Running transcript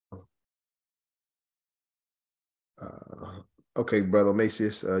Okay, Brother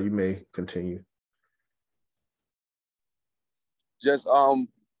Macias, you may continue. Just kind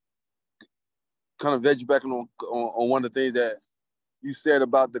of veg you back on one of the things that you said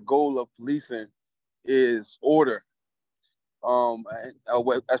about the goal of policing is order.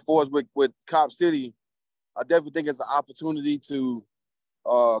 As far as with Copcity, I definitely think it's an opportunity to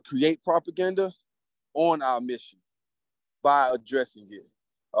create propaganda on our mission by addressing it.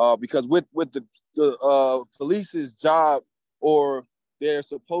 Because with the police's job or their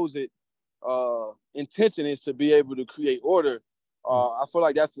supposed intention is to be able to create order, I feel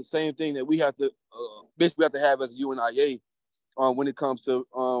like that's the same thing that we have to basically have to have as a UNIA when it comes to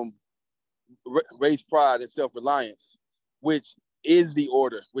race pride and self-reliance, which is the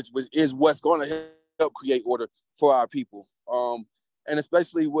order, which is what's going to help create order for our people. And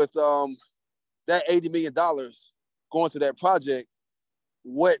especially with that $80 million going to that project,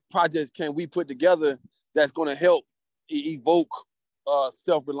 what projects can we put together that's going to help evoke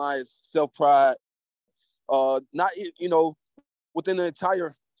self-reliance, self-pride, not, within the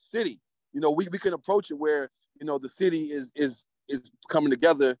entire city. We can approach it where, the city is coming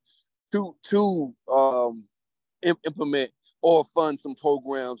together to implement or fund some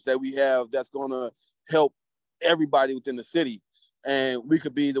programs that we have that's going to help everybody within the city. And we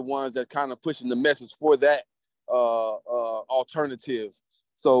could be the ones that kind of pushing the message for that alternative.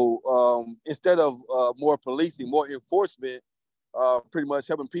 So instead of more policing, more enforcement, pretty much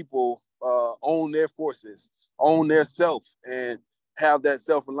helping people own their forces, own their self, and have that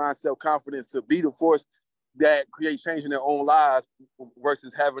self-reliance, self-confidence to be the force that creates change in their own lives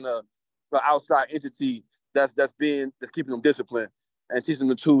versus having an outside entity that's keeping them disciplined and teaching them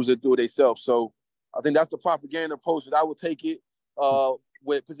the tools to do it themselves. So I think that's the propaganda approach that I would take it,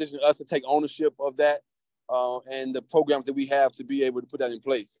 with positioning us to take ownership of that and the programs that we have to be able to put that in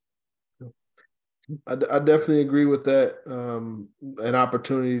place. I definitely agree with that. An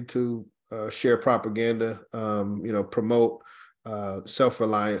opportunity to share propaganda, promote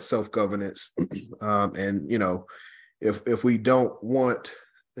self-reliance, self-governance. And, if we don't want,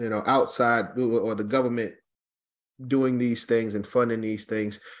 outside or the government doing these things and funding these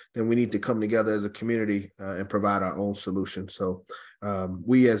things, then we need to come together as a community and provide our own solution. So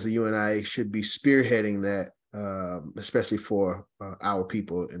we as the UNIA should be spearheading that, especially for our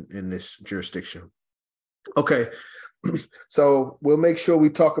people in this jurisdiction. Okay, so we'll make sure we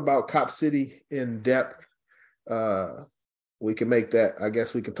talk about Copcity in depth. We can make that, I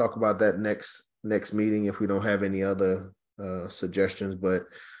guess we can talk about that next meeting if we don't have any other suggestions, but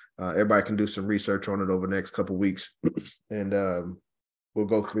everybody can do some research on it over the next couple of weeks, and we'll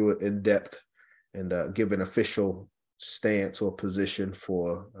go through it in depth and give an official stance or position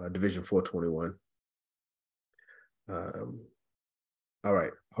for Division 421. All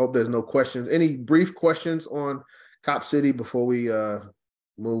right. Hope there's no questions. Any brief questions on Copcity before we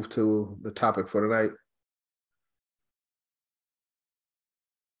move to the topic for tonight?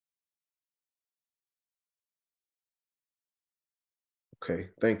 Okay,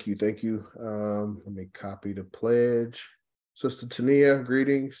 thank you. Let me copy the pledge. Sister Tania,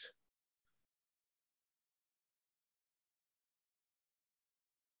 greetings.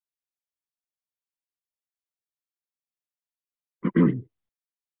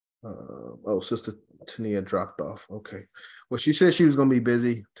 Sister Tania dropped off. Okay. Well, she said she was going to be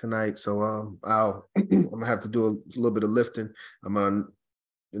busy tonight, so I'm gonna have to do a little bit of lifting.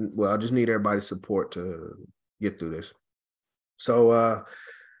 I just need everybody's support to get through this. So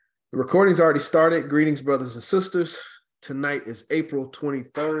the recording's already started. Greetings, brothers and sisters. Tonight is April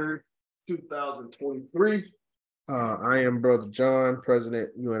 23rd, 2023. I am Brother John,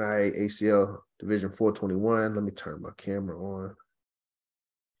 President, UNIA-ACL Division 421. Let me turn my camera on.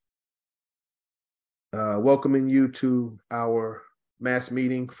 Welcoming you to our mass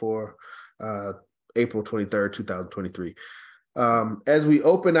meeting for April 23rd, 2023. As we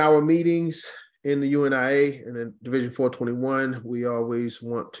open our meetings in the UNIA and in Division 421, we always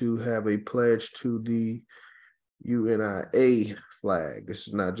want to have a pledge to the UNIA flag. This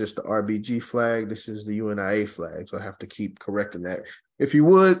is not just the RBG flag, this is the UNIA flag, so I have to keep correcting that. If you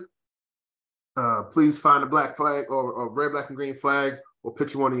would, please find a black flag or red, black, and green flag, or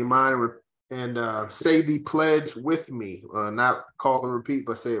picture one in your mind and say the pledge with me. Not call and repeat,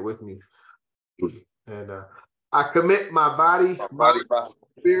 but say it with me. And I commit my body, my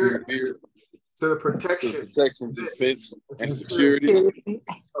spirit to the protection, defense, and security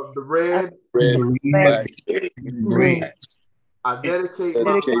of the red, black, green. I dedicate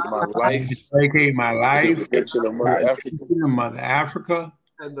my life to the protection of Mother Africa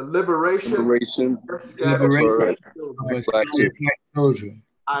and the liberation liberation of scattered of children. black children.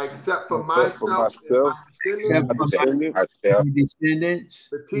 I accept for except for myself and my myself descendants and my descendants, descendants,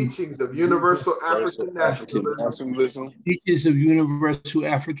 the teachings of universal African African nationalism nationalism, teachers of universal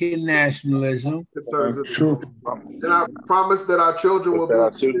African nationalism, concerns of the and I promise that our children will that be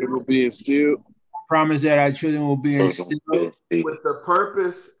our children will be instilled promise that our children will be instilled with the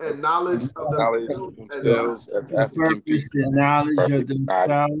purpose and knowledge of knowledge themselves of as themselves as the African purpose people, and knowledge of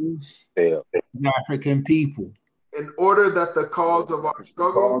themselves, the African people. in order that the cause of our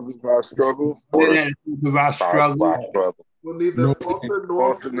struggle cause of our struggle, Of our struggle will neither falter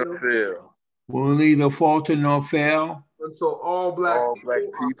nor falter nor fail fail. will neither falter nor fail. until all black All black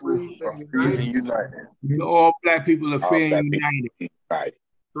people are people free are and free united and united. All black people are free and united.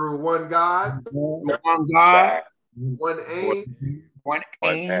 through one God, One God, one aim, one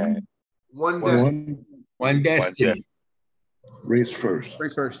aim, one destiny. one destiny. Race first.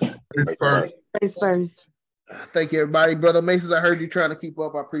 Race first. Race first. Thank you, everybody. Brother Masons, I heard you trying to keep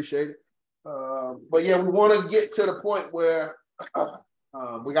up. I appreciate it. But yeah, we want to get to the point where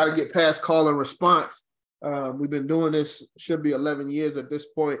we got to get past call and response. We've been doing this, should be 11 years at this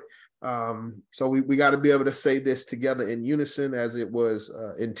point. So we got to be able to say this together in unison as it was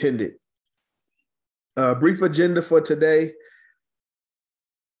intended. Brief agenda for today.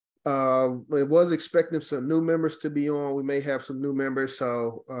 It was expecting some new members to be on. We may have some new members,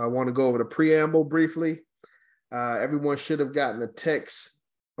 so I want to go over the preamble briefly. Everyone should have gotten a text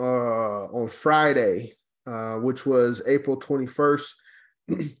on Friday, which was April 21st.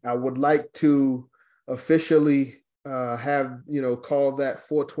 I would like to officially have, call that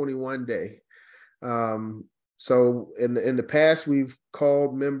 421 day. So in the past, we've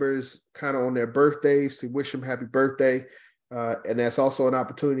called members kind of on their birthdays to wish them happy birthday. And that's also an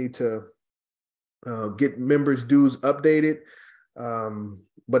opportunity to get members' dues updated.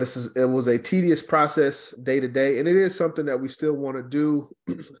 But it was a tedious process day to day, and it is something that we still want to do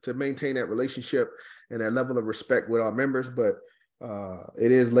to maintain that relationship and that level of respect with our members, but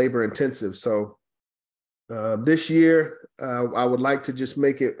it is labor intensive. So this year, I would like to just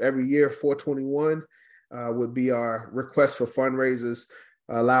make it every year. 421 would be our request for fundraisers.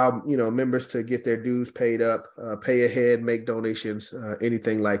 Allow members to get their dues paid up, pay ahead, make donations,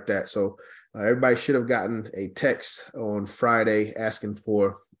 anything like that. So everybody should have gotten a text on Friday asking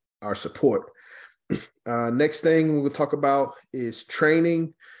for our support. Next thing we will talk about is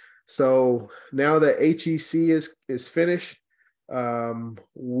training. So now that HEC is finished,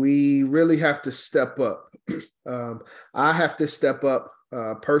 we really have to step up. I have to step up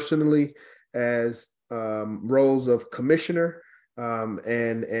personally as roles of commissioner.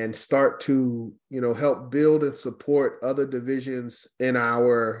 And start to, help build and support other divisions in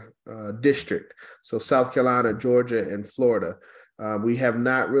our district. So South Carolina, Georgia, and Florida. We have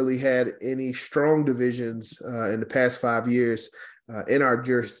not really had any strong divisions in the past 5 years in our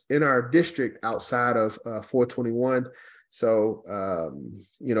district outside of 421. So,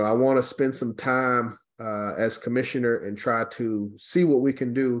 I want to spend some time as commissioner and try to see what we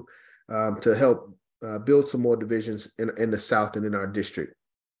can do to help build some more divisions in the South and in our district.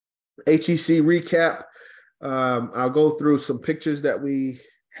 HEC recap. I'll go through some pictures that we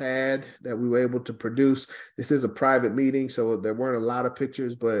were able to produce. This is a private meeting, so there weren't a lot of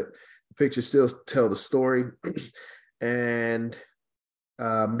pictures, but the pictures still tell the story. And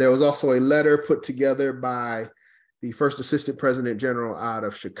there was also a letter put together by the first assistant president general out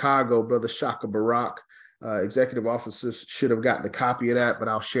of Chicago, Brother Shaka Barak. Executive officers should have gotten a copy of that, but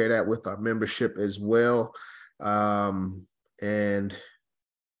I'll share that with our membership as well. And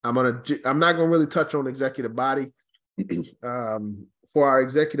I'm not gonna really touch on executive body. For our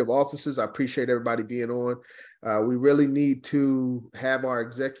executive officers, I appreciate everybody being on. We really need to have our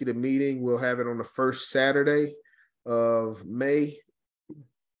executive meeting. We'll have it on the first Saturday of May.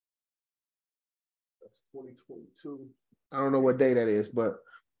 That's 2022. I don't know what day that is, but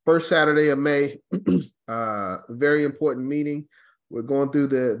first Saturday of May. Very important meeting. We're going through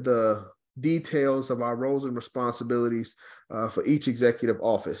the details of our roles and responsibilities for each executive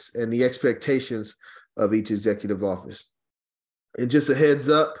office and the expectations of each executive office. And just a heads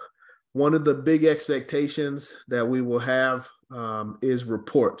up, one of the big expectations that we will have is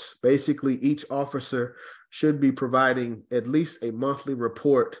reports. Basically, each officer should be providing at least a monthly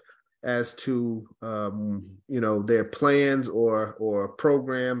report as to their plans or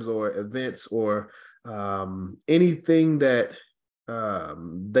programs or events or anything that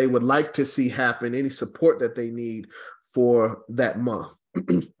they would like to see happen, any support that they need for that month.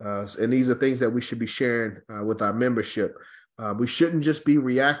 And these are things that we should be sharing with our membership. We shouldn't just be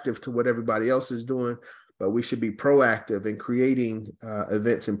reactive to what everybody else is doing, but we should be proactive in creating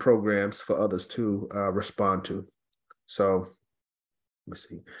events and programs for others to respond to. So me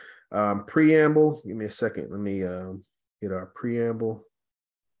see. Preamble. Give me a second. Let me get our preamble.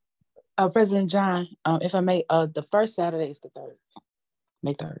 President John, if I may, the first Saturday is the 3rd.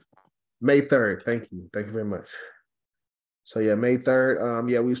 May 3rd. May 3rd. Thank you. Thank you very much. So yeah, May 3rd.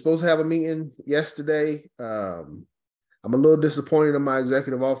 Yeah, we were supposed to have a meeting yesterday. I'm a little disappointed in my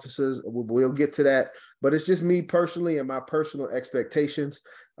executive officers. We'll get to that, but it's just me personally and my personal expectations.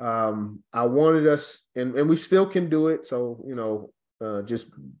 I wanted us, and we still can do it. So, just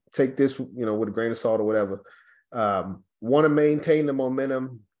take this, with a grain of salt or whatever. Want to maintain the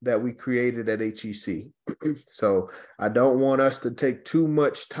momentum that we created at HEC. So I don't want us to take too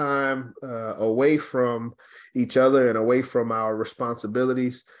much time away from each other and away from our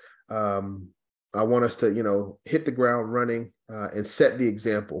responsibilities. I want us to, hit the ground running and set the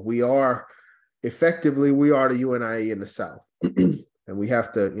example. We are the UNIA in the South, and we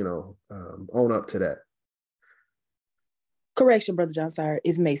have to, own up to that. Correction, Brother John. I'm sorry.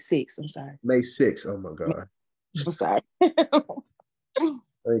 It's May 6th. I'm sorry. May 6th. Oh my God. I'm sorry.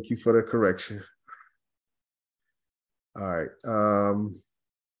 Thank you for the correction. All right.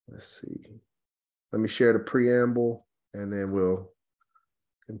 Let's see. Let me share the preamble and then we'll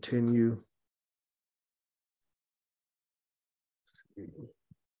continue.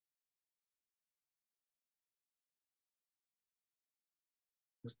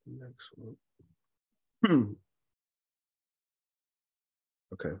 What's the next one?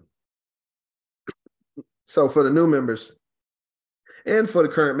 Okay. So for the new members and for the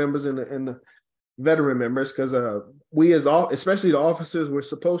current members and the veteran members, because we especially the officers, we're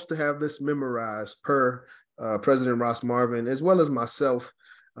supposed to have this memorized per President Ross Marvin, as well as myself.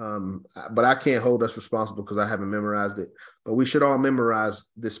 But I can't hold us responsible because I haven't memorized it. But we should all memorize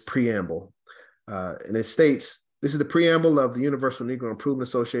this preamble. And it states, this is the preamble of the Universal Negro Improvement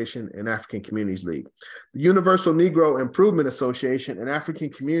Association and African Communities League. The Universal Negro Improvement Association and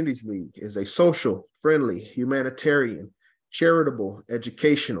African Communities League is a social, friendly, humanitarian, charitable,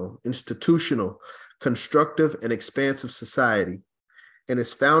 educational, institutional, constructive, and expansive society, and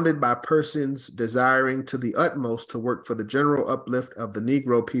is founded by persons desiring to the utmost to work for the general uplift of the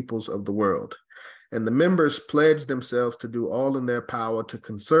Negro peoples of the world. And the members pledge themselves to do all in their power to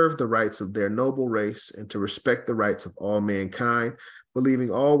conserve the rights of their noble race and to respect the rights of all mankind, believing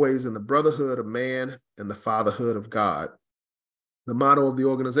always in the brotherhood of man and the fatherhood of God. The motto of the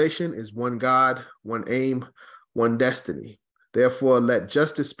organization is one God, one aim, one destiny. Therefore, let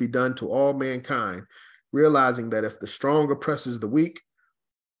justice be done to all mankind, realizing that if the strong oppresses the weak,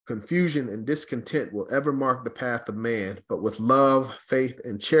 confusion and discontent will ever mark the path of man, but with love, faith,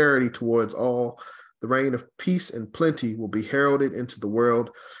 and charity towards all, the reign of peace and plenty will be heralded into the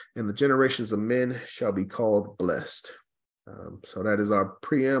world, and the generations of men shall be called blessed. So that is our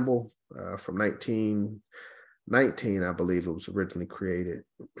preamble from 1919, I believe it was originally created.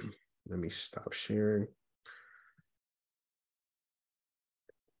 Let me stop sharing.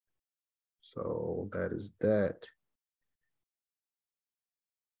 So that is that.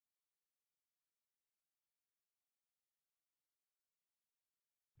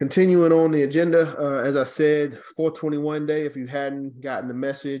 Continuing on the agenda, as I said, 421 Day, if you hadn't gotten the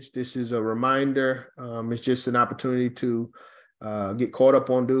message, this is a reminder. It's just an opportunity to get caught up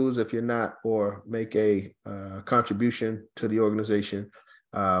on dues if you're not, or make a contribution to the organization.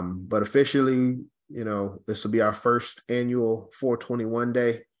 But officially, this will be our first annual 421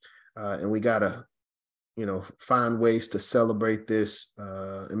 Day. And we got to, find ways to celebrate this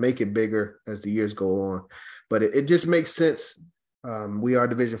and make it bigger as the years go on. But it just makes sense. We are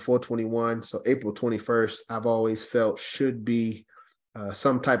Division 421, so April 21st, I've always felt should be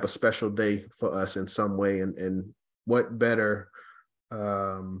some type of special day for us in some way. And what better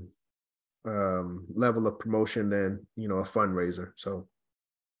level of promotion than, a fundraiser. So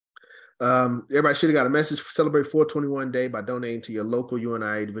everybody should have got a message. Celebrate 421 Day by donating to your local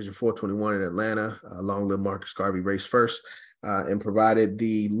UNIA Division 421 in Atlanta. Long live Marcus Garvey, race first, and provided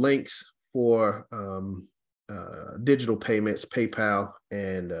the links for digital payments, PayPal,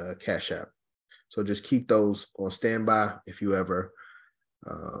 and Cash App. So just keep those on standby if you ever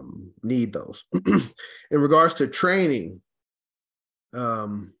need those. In regards to training,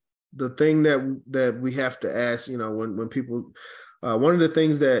 the thing that we have to ask, when people, one of the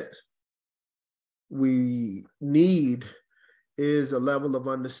things that we need is a level of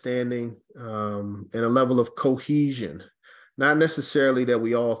understanding and a level of cohesion. Not necessarily that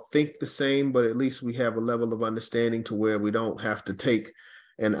we all think the same, but at least we have a level of understanding to where we don't have to take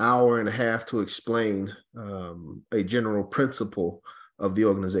an hour and a half to explain a general principle of the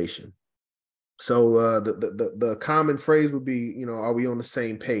organization. So the common phrase would be, are we on the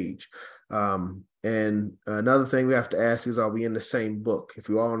same page? And another thing we have to ask is, are we in the same book? If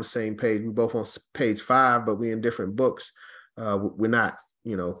we're all on the same page, we're both on page 5, but we're in different books, we're not,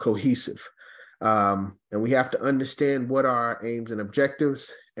 cohesive. And we have to understand what are our aims and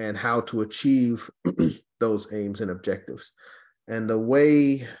objectives and how to achieve those aims and objectives. And the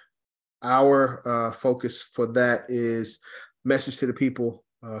way our focus for that is Message to the People,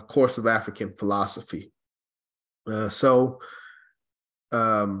 Course of African Philosophy.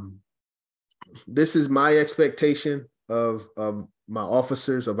 This is my expectation of my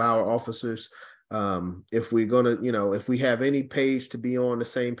officers, of our officers. If we're going to, if we have any page to be on the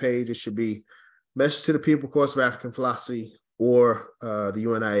same page, it should be Message to the People, Course of African Philosophy, or the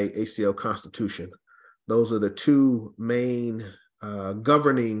UNIA-ACL Constitution. Those are the two main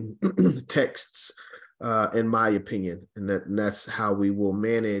governing texts, in my opinion, and that's how we will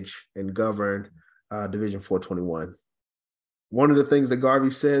manage and govern Division 421. One of the things that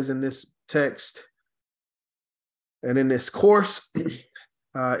Garvey says in this text and in this course,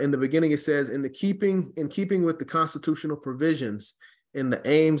 in the beginning, it says, in keeping with the constitutional provisions in the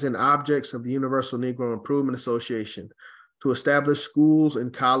aims and objects of the Universal Negro Improvement Association, to establish schools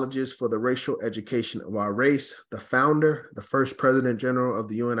and colleges for the racial education of our race, the founder, the first president general of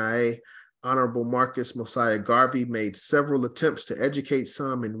the UNIA, Honorable Marcus Mosiah Garvey, made several attempts to educate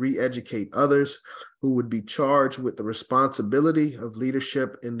some and re-educate others who would be charged with the responsibility of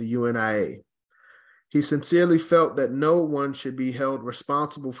leadership in the UNIA. He sincerely felt that no one should be held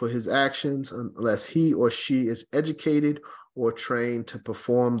responsible for his actions unless he or she is educated or trained to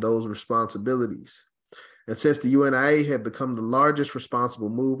perform those responsibilities. And since the UNIA had become the largest responsible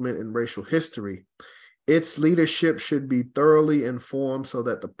movement in racial history, its leadership should be thoroughly informed so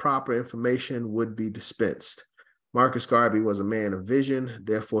that the proper information would be dispensed. Marcus Garvey was a man of vision,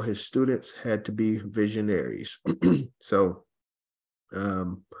 therefore his students had to be visionaries. So,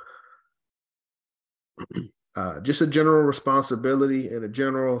 just a general responsibility and a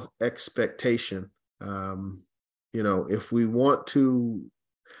general expectation. If we want to,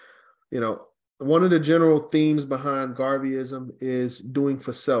 one of the general themes behind Garveyism is doing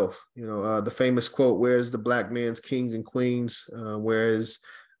for self. The famous quote, "Where's the black man's kings and queens? Whereas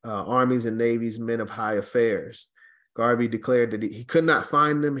armies and navies, men of high affairs?" Garvey declared that he could not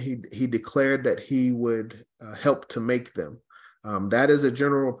find them. He declared that he would help to make them. That is a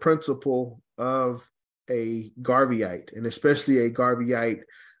general principle of a Garveyite, and especially a Garveyite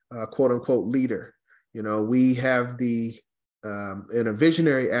quote unquote leader. We have in a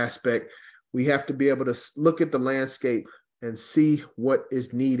visionary aspect, we have to be able to look at the landscape and see what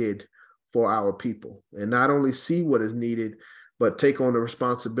is needed for our people, and not only see what is needed, but take on the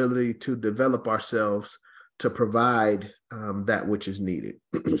responsibility to develop ourselves to provide that which is needed.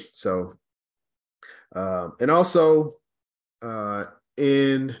 So, and also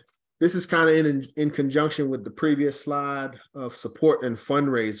this is kind of in conjunction with the previous slide of support and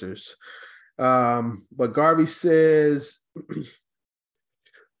fundraisers. But Garvey says,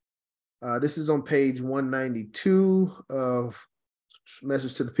 this is on page 192 of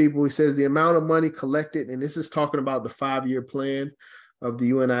Message to the People. He says the amount of money collected, and this is talking about the 5-year plan of the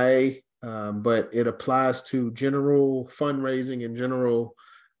UNIA, but it applies to general fundraising and general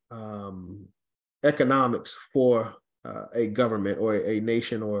economics for a government or a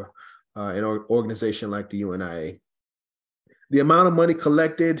nation or an organization like the UNIA. The amount of money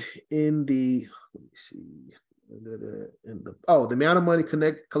collected in the, let me see, the amount of money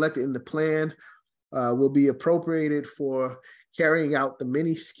collected in the plan will be appropriated for carrying out the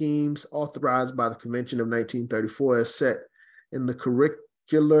many schemes authorized by the Convention of 1934 as set in the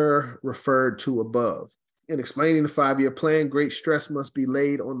curricular referred to above. In explaining the 5-year plan, great stress must be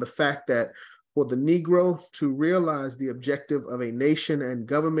laid on the fact that for the Negro to realize the objective of a nation and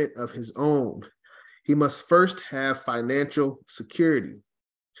government of his own, he must first have financial security.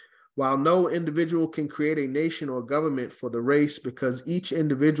 While no individual can create a nation or government for the race because each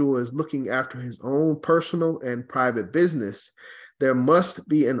individual is looking after his own personal and private business, there must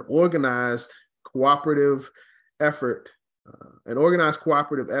be an organized cooperative effort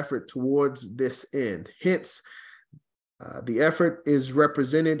towards this end. Hence, the effort is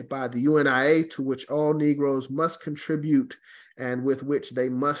represented by the UNIA, to which all Negroes must contribute and with which they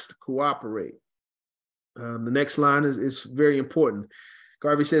must cooperate. The next line is very important.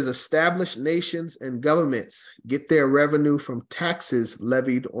 Garvey says, established nations and governments get their revenue from taxes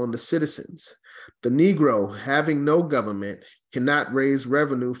levied on the citizens. The Negro, having no government, cannot raise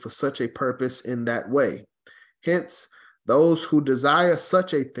revenue for such a purpose in that way. Hence, those who desire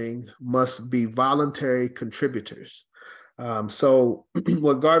such a thing must be voluntary contributors. So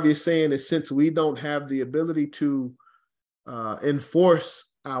what Garvey is saying is, since we don't have the ability to enforce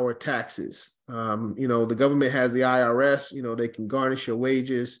our taxes, The government has the IRS, they can garnish your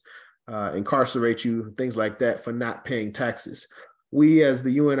wages, incarcerate you, things like that for not paying taxes. We, as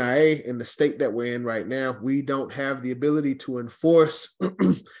the UNIA, in the state that we're in right now, we don't have the ability to enforce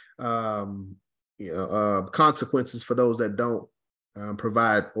consequences for those that don't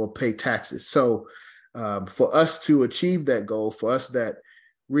provide or pay taxes. So for us to achieve that goal, for us that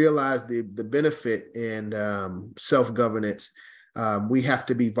realize the benefit in self-governance, we have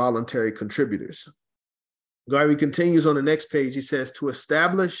to be voluntary contributors. Garvey continues on the next page. He says, the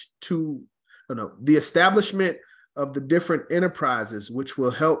establishment of the different enterprises which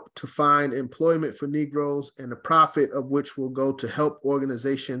will help to find employment for Negroes, and the profit of which will go to help the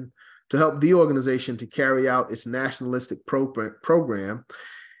organization to carry out its nationalistic program,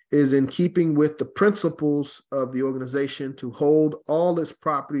 is in keeping with the principles of the organization to hold all its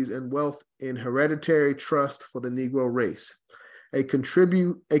properties and wealth in hereditary trust for the Negro race. A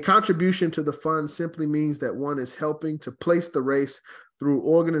contribution to the fund simply means that one is helping to place the race through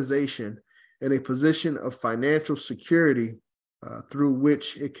organization in a position of financial security through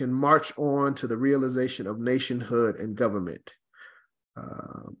which it can march on to the realization of nationhood and government.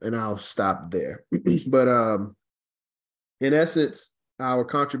 And I'll stop there. But in essence, our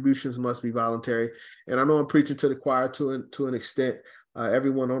contributions must be voluntary. And I know I'm preaching to the choir to an extent.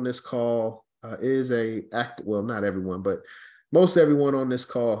 Everyone on this call is not everyone, but most everyone on this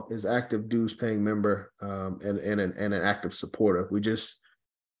call is active dues paying member and an active supporter. We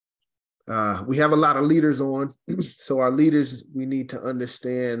have a lot of leaders on. So our leaders, we need to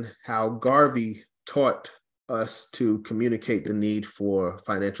understand how Garvey taught us to communicate the need for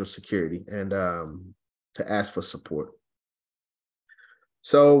financial security and to ask for support.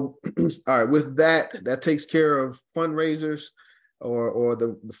 So, all right, with that takes care of fundraisers or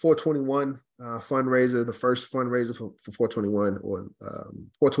the 421 fundraiser, the first fundraiser for 421 or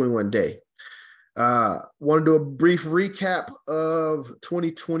 421 day. Want to do a brief recap of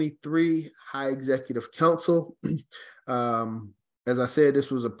 2023 High Executive Council. As I said, this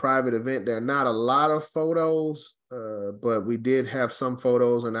was a private event. There are not a lot of photos, but we did have some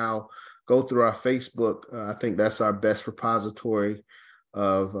photos, and I'll go through our Facebook. I think that's our best repository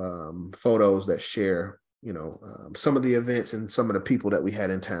of photos that share, some of the events and some of the people that we had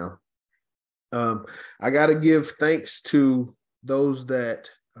in town. I got to give thanks to those that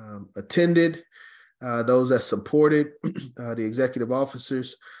attended, those that supported, the executive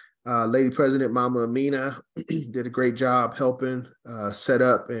officers. Lady President Mama Amina did a great job helping set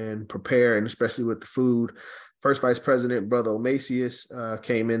up and prepare, and especially with the food. First Vice President Brother Omasius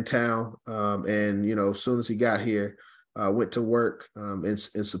came in town, and as soon as he got here, went to work in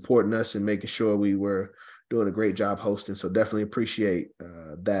supporting us and making sure we were doing a great job hosting. So definitely appreciate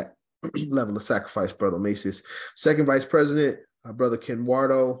that level of sacrifice, Brother Omasius. Second Vice President Brother Ken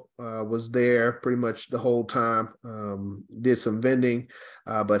Wardo was there pretty much the whole time, did some vending,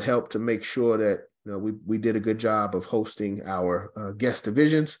 but helped to make sure that we did a good job of hosting our guest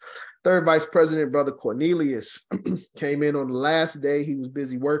divisions. Third Vice President Brother Cornelius came in on the last day. He was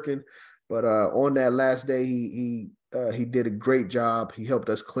busy working, but on that last day, he did a great job. He helped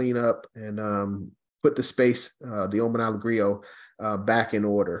us clean up and put the space, the Oman Alegrio, back in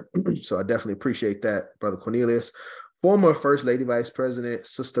order. So I definitely appreciate that, Brother Cornelius. Former First Lady Vice President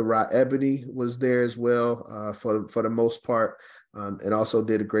Sister Ra Ebony was there as well for the most part, and also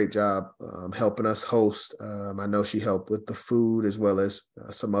did a great job helping us host. I know she helped with the food as well as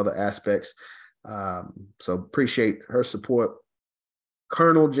some other aspects. So appreciate her support.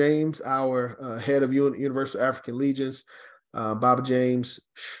 Colonel James, our head of Universal African Legions, Baba James.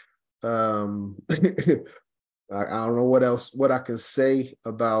 I don't know what I can say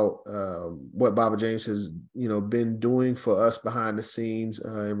about what Baba James has, been doing for us behind the scenes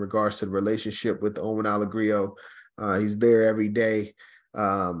in regards to the relationship with the Oman Alegrio. He's there every day,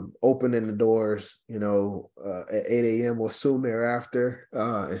 opening the doors, at 8 a.m. or soon thereafter,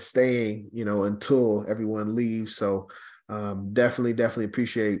 and staying, until everyone leaves. So definitely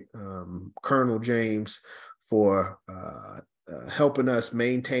appreciate Colonel James for helping us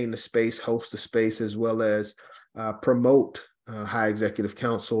maintain the space, host the space, as well as promote High Executive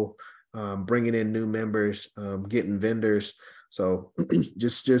Council, bringing in new members, getting vendors. So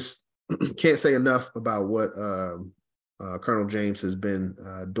just can't say enough about what Colonel James has been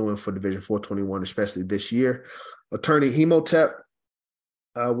doing for Division 421, especially this year. Attorney Hemotep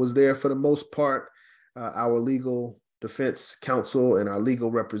was there for the most part. Our legal defense counsel and our legal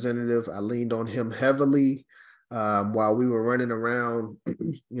representative, I leaned on him heavily while we were running around,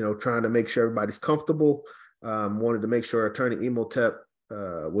 trying to make sure everybody's comfortable. Wanted to make sure Attorney Emotep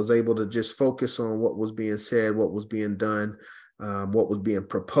was able to just focus on what was being said, what was being done, what was being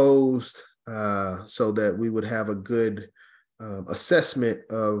proposed, so that we would have a good assessment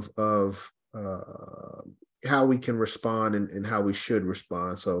of how we can respond and how we should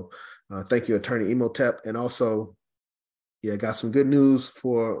respond. So thank you, Attorney Emotep. And also, yeah, got some good news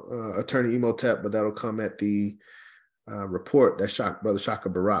for Attorney Emotep, but that'll come at the report that Brother Shaka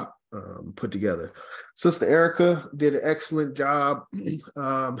Barak put together. Sister Erica did an excellent job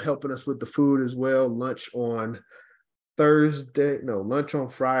helping us with the food as well. Lunch on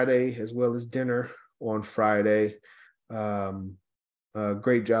Friday, as well as dinner on Friday.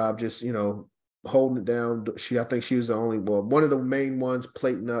 Great job, just, holding it down. I think she was one of the main ones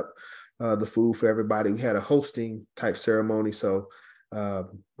plating up the food for everybody. We had a hosting type ceremony. So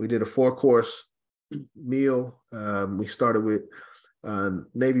we did a 4-course meal. We started with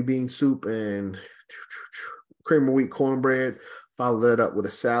navy bean soup and cream of wheat cornbread, followed that up with a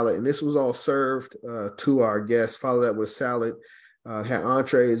salad. And this was all served to our guests. Followed that with a salad. Had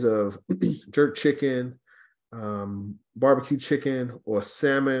entrees of jerk chicken, barbecue chicken, or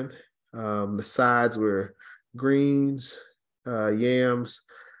salmon. The sides were greens, yams.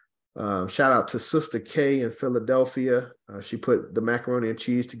 Shout out to Sister Kay in Philadelphia. She put the macaroni and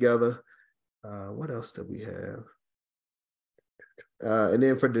cheese together. What else did we have? And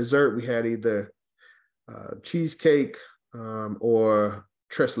then for dessert, we had either cheesecake or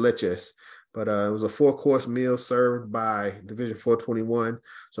tres leches. But it was a 4-course meal served by Division 421.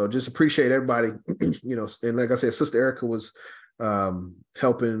 So just appreciate everybody, and like I said, Sister Erica was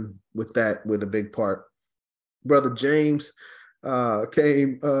helping with that with a big part. Brother James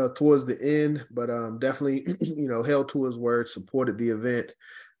came towards the end, but definitely, held to his word, supported the event,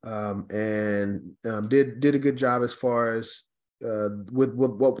 and did a good job as far as with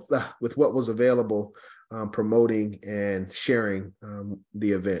what was available, promoting and sharing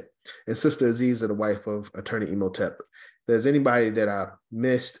the event. And Sister Aziza, the wife of Attorney Emotep. If there's anybody that I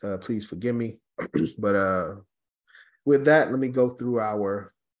missed, please forgive me. But with that, let me go through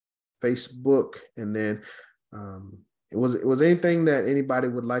our Facebook, and then was anything that anybody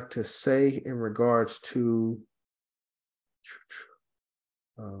would like to say in regards to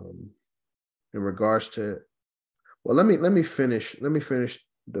well, let me finish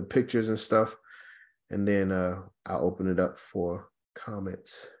the pictures and stuff, and then I'll open it up for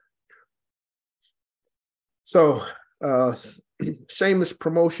comments. So shameless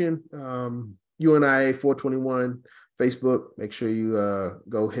promotion, UNIA 421 Facebook. Make sure you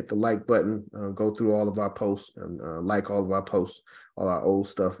go hit the like button, go through all of our posts, and like all of our posts, all our old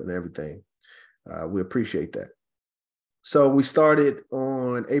stuff and everything. We appreciate that. So we started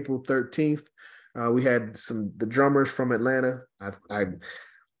on April 13th. We had the drummers from Atlanta.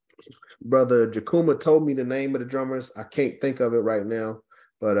 Brother Jakuma told me the name of the drummers. I can't think of it right now,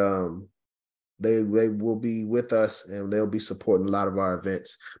 but they will be with us, and they'll be supporting a lot of our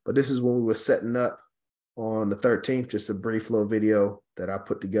events. But this is when we were setting up on the 13th, just a brief little video that I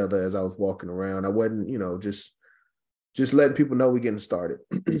put together as I was walking around. I wasn't, just letting people know we're getting started.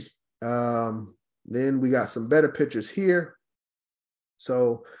 Then we got some better pictures here.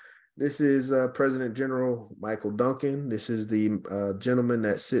 So this is President General Michael Duncan. This is the gentleman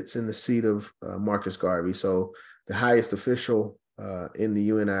that sits in the seat of Marcus Garvey. So the highest official in the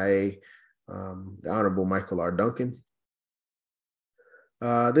UNIA, the Honorable Michael R. Duncan.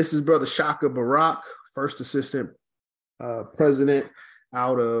 This is Brother Shaka Barak, first assistant president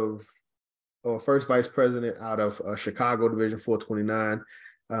first vice president out of Chicago Division 429.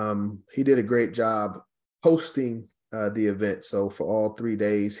 He did a great job hosting the event. So for all 3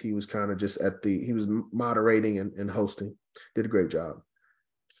 days, he was kind of just he was moderating and hosting. Did a great job.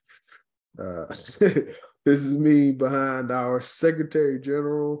 This is me behind our Secretary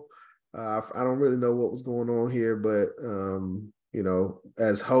General. I don't really know what was going on here, but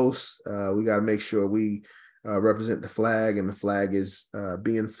as hosts, we got to make sure we represent the flag, and the flag is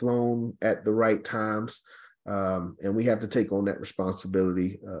being flown at the right times. And we have to take on that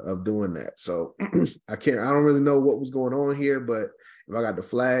responsibility of doing that. So I don't really know what was going on here, but if I got the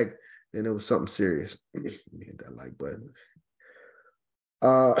flag, then it was something serious. Let me hit that like button.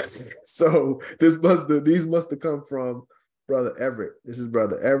 So these must have come from Brother Everett. This is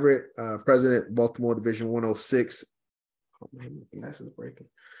Brother Everett, President, Baltimore Division 106. Oh man, my glasses breaking.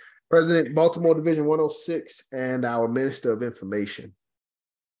 President, Baltimore Division 106, and our Minister of Information.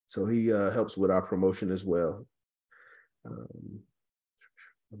 So he helps with our promotion as well.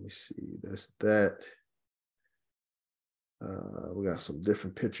 Let me see. That's that. We got some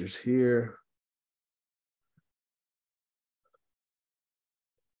different pictures here.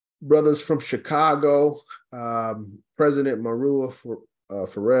 Brothers from Chicago, President Marua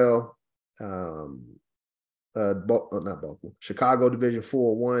Farrell, not Baltimore, Chicago Division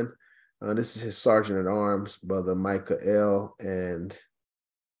 401, This is his sergeant at arms, Brother Micah L. And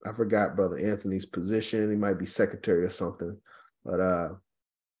I forgot Brother Anthony's position. He might be secretary or something, but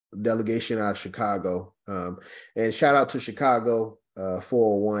delegation out of Chicago. And shout out to Chicago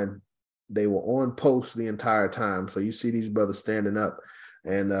 401. They were on post the entire time. So you see these brothers standing up.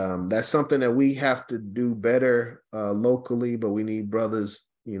 And that's something that we have to do better locally, but we need brothers,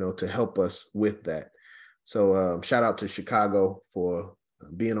 to help us with that. So shout out to Chicago for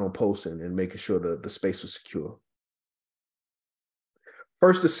being on post and making sure that the space was secure.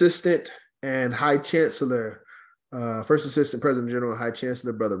 First Assistant and High Chancellor, First Assistant President General and High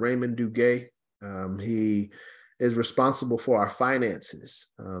Chancellor, Brother Raymond Duguay. He is responsible for our finances,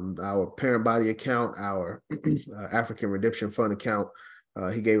 our parent body account, our African Redemption Fund account.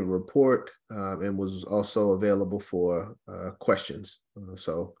 He gave a report and was also available for questions.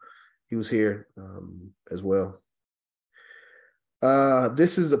 So he was here as well.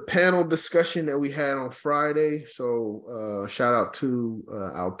 This is a panel discussion that we had on Friday. So shout out to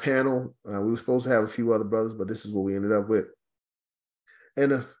our panel. We were supposed to have a few other brothers, but this is what we ended up with.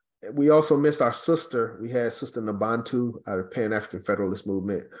 And we also missed our sister. We had Sister Nabantu out of Pan-African Federalist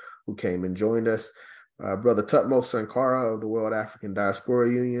Movement who came and joined us. Brother Tutmo Sankara of the World African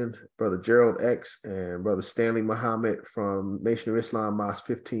Diaspora Union, Brother Gerald X, and Brother Stanley Muhammad from Nation of Islam Mosque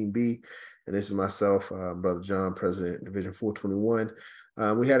 15B. And this is myself, Brother John, President, Division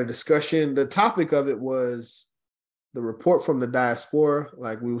 421. We had a discussion. The topic of it was the report from the diaspora.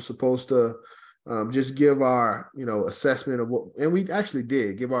 Like we were supposed to just give our, assessment of what, and we actually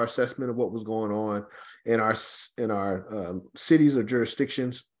did give our assessment of what was going on in our cities or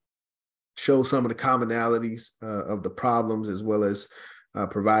jurisdictions, show some of the commonalities of the problems, as well as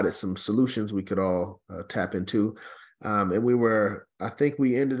provided some solutions we could all tap into. And I think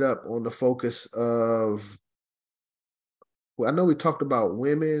we ended up on the focus of, I know we talked about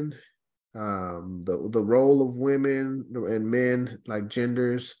women, the role of women and men, like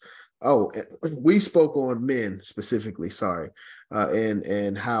genders. Oh, we spoke on men specifically, sorry,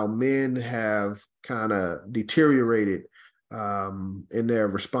 and how men have kind of deteriorated in their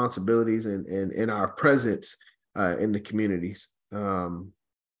responsibilities and in our presence in the communities.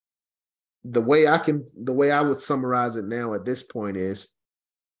 The way I would summarize it now at this point is,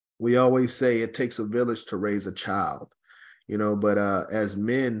 we always say it takes a village to raise a child, but as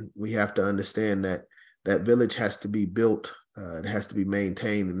men, we have to understand that that village has to be built, it has to be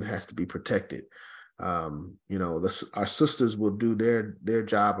maintained, and it has to be protected. Our sisters will do their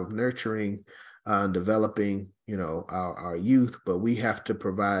job of nurturing, developing, our youth, but we have to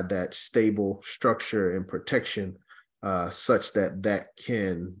provide that stable structure and protection such that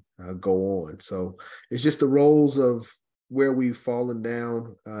can go on. So it's just the roles of where we've fallen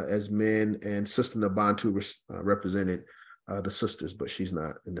down as men, and Sister Nabantu represented the sisters, but she's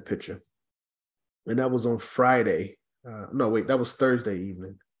not in the picture. And that was on Friday. That was Thursday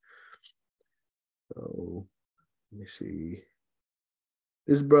evening. So let me see.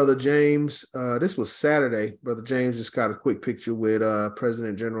 This is Brother James. This was Saturday. Brother James just got a quick picture with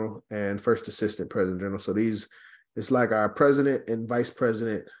President General and First Assistant President General. So it's like our president and vice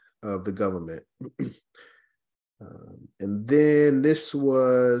president of the government. And then this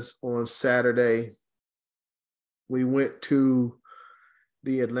was on Saturday. We went to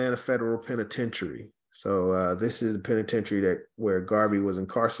the Atlanta Federal Penitentiary. So this is a penitentiary where Garvey was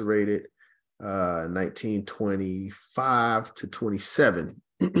incarcerated 1925 to 27.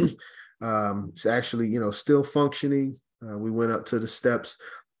 It's actually, still functioning. We went up to the steps.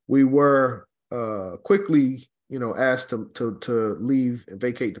 We were quickly, asked to leave and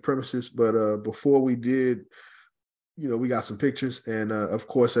vacate the premises. But before we did, we got some pictures. And of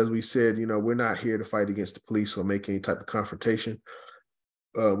course, as we said, we're not here to fight against the police or make any type of confrontation.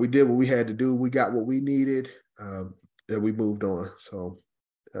 We did what we had to do. We got what we needed, and we moved on. So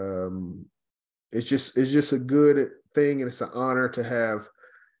it's just a good thing, and it's an honor to have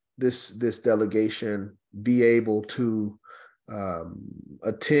this delegation be able to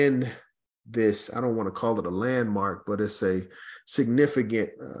attend this. I don't want to call it a landmark, but it's a significant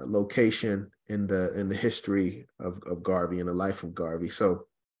location in the history of Garvey and the life of Garvey. So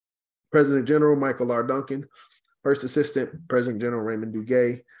President General Michael R. Duncan, First Assistant President General Raymond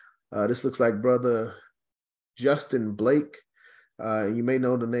Duguay. This looks like Brother Justin Blake. You may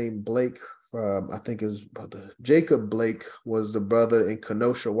know the name Blake. I think is Brother Jacob Blake was the brother in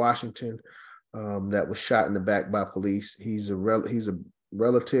Kenosha, Washington, that was shot in the back by police. He's a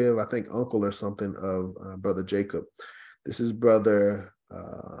relative, I think uncle or something of Brother Jacob. This is Brother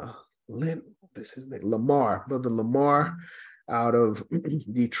Lamar, Brother Lamar out of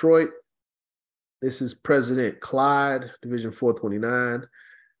Detroit. This is President Clyde, Division 429.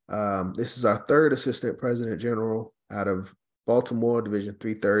 This is our third Assistant President General out of Baltimore, Division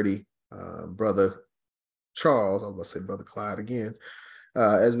 330, Brother Charles. I was about to say Brother Clyde again.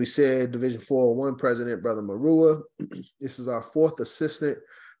 As we said, Division 401 President, Brother Marua. This is our fourth Assistant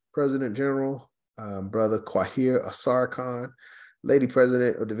President General, Brother Quahir Asar Khan. Lady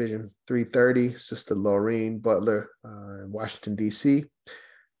President of Division 330, Sister Laureen Butler in Washington, D.C.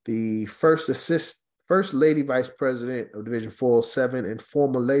 The first Lady Vice President of Division 407 and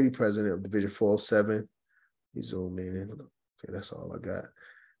former Lady President of Division 407. He zoomed in. Okay, that's all I got.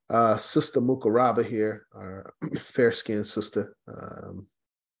 Sister Mukaraba here, our fair-skinned sister.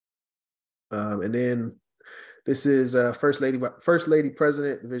 And then this is First Lady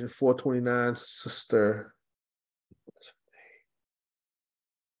President, Division 429, Sister.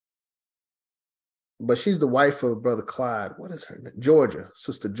 But she's the wife of Brother Clyde. What is her name? Georgia,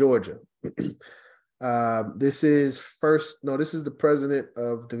 Sister Georgia. This is the president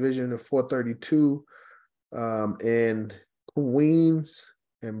of Division of 432 in Queens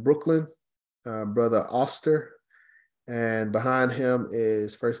and Brooklyn, Brother Oster. And behind him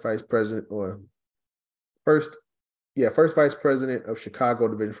is First Vice President of Chicago,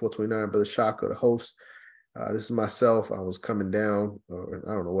 Division 429, Brother Shaka, the host. This is myself. I was coming down, or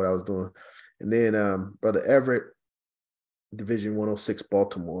I don't know what I was doing. And then Brother Everett, Division 106,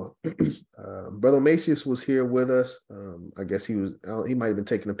 Baltimore. Brother Macius was here with us. I guess he might have been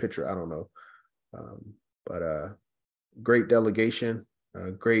taking a picture. I don't know. But great delegation,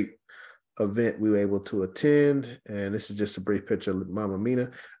 great event we were able to attend. And this is just a brief picture of Mama Mina.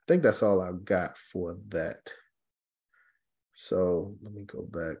 I think that's all I've got for that. So let me go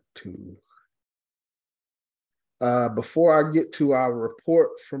back to... before I get to our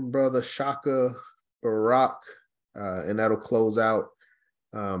report from Brother Shaka Barak, and that'll close out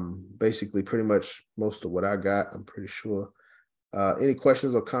basically pretty much most of what I got, I'm pretty sure. Any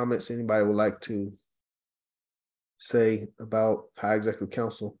questions or comments anybody would like to say about High Executive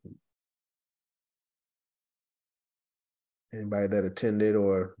Council? Anybody that attended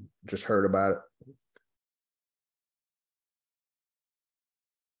or just heard about it?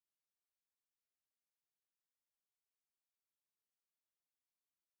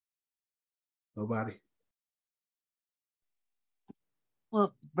 Nobody?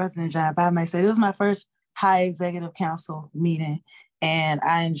 Well, President John, if I may say, it was my first High Executive Council meeting, and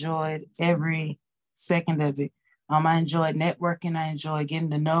I enjoyed every second of it. I enjoyed networking. I enjoyed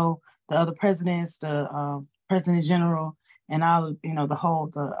getting to know the other presidents, the President General, and all, the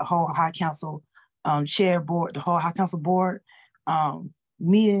whole High Council chair board, the whole High Council board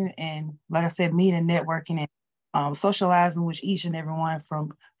meeting, and like I said, meeting, networking, and socializing with each and every one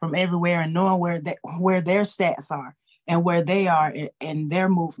from everywhere, and knowing where their stats are and where they are in their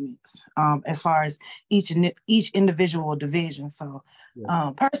movements, as far as each individual division. So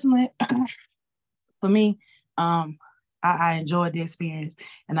personally, for me, I enjoyed the experience,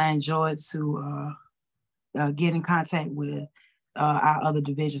 and I enjoyed to get in contact with our other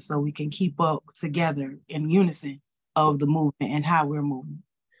divisions so we can keep up together in unison of the movement and how we're moving.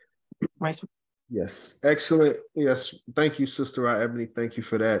 Right? Yes, excellent. Yes, thank you, Sister Ebony. Thank you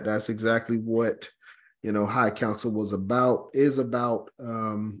for that. That's exactly what High Council is about,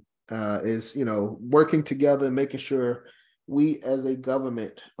 working together and making sure we as a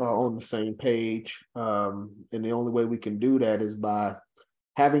government are on the same page. And the only way we can do that is by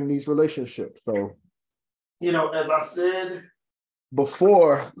having these relationships. So, as I said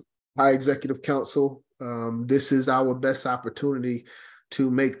before, High Executive Council, this is our best opportunity to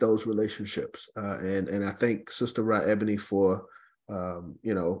make those relationships. And I thank Sister Ra Ebony for,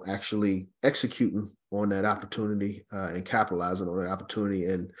 actually executing on that opportunity and capitalizing on that opportunity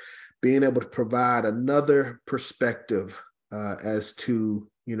and being able to provide another perspective as to,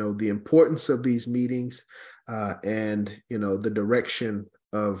 the importance of these meetings and, the direction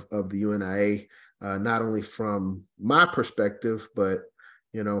of the UNIA, not only from my perspective, but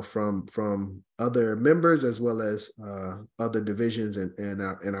from other members as well as other divisions and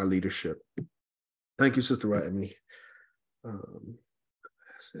our leadership. Thank you, Sister Rodney.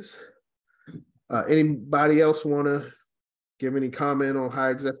 Anybody else want to give any comment on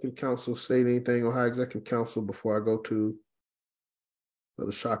High Executive Council, say anything on High Executive Council before I go to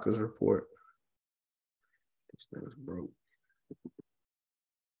the Shaka's report? This thing is broke.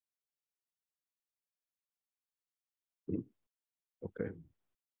 Okay.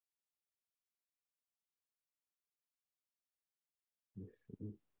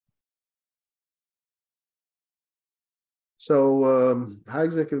 So High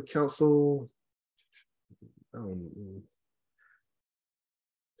Executive Council, let's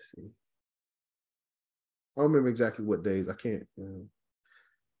see. I don't remember exactly what days. I can't.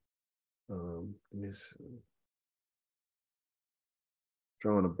 Let me see.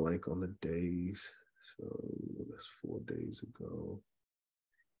 Drawing a blank on the days. So that's 4 days ago.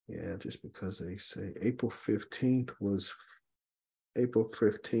 Yeah, just because they say April 15th was,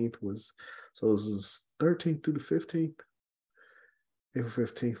 so it was 13th through the 15th. April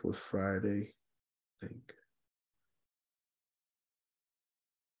 15th was Friday, I think.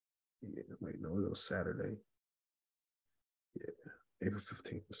 Yeah, wait, no, it was Saturday. Yeah, April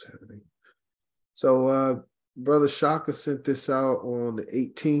 15th was Saturday. So Brother Shaka sent this out on the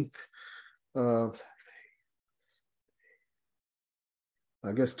 18th.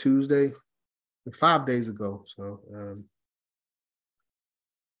 I guess Tuesday, 5 days ago. So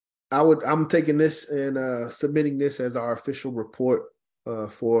I'm taking this and submitting this as our official report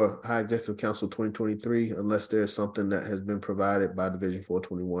for High Executive Council 2023, unless there's something that has been provided by Division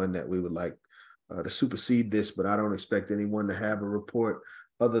 421 that we would like to supersede this, but I don't expect anyone to have a report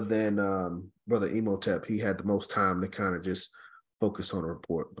other than Brother Emotep. He had the most time to kind of just focus on a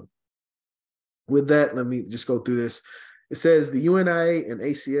report. But with that, let me just go through this. It says the UNIA and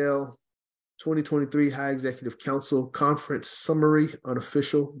ACL 2023 High Executive Council Conference Summary,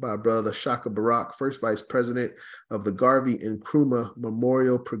 unofficial, by Brother Shaka Barak, First Vice President of the Garvey and Nkrumah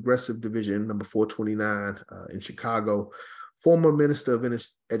Memorial Progressive Division, number 429 in Chicago, former Minister of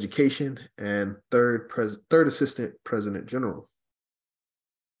Education and third Assistant President General.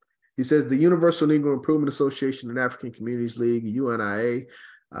 He says the Universal Negro Improvement Association and African Communities League, UNIA,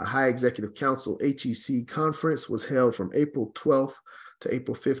 High Executive Council HEC Conference was held from April 12th to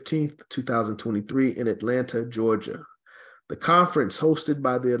April 15th, 2023 in Atlanta, Georgia. The conference, hosted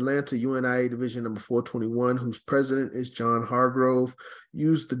by the Atlanta UNIA Division number 421, whose president is John Hargrove,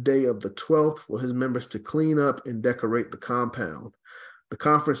 used the day of the 12th for his members to clean up and decorate the compound. The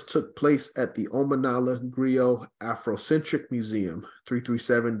conference took place at the Omanala Griot Afrocentric Museum,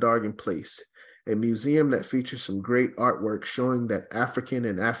 337 Dargan Place, a museum that features some great artwork showing that African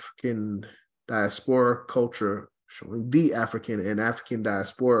and African diaspora culture, showing the African and African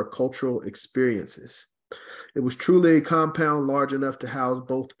diaspora cultural experiences. It was truly a compound large enough to house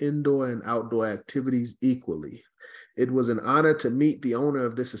both indoor and outdoor activities equally. It was an honor to meet the owner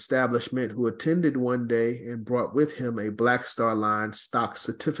of this establishment, who attended one day and brought with him a Black Star Line stock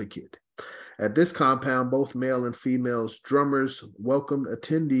certificate. At this compound, both male and female drummers welcomed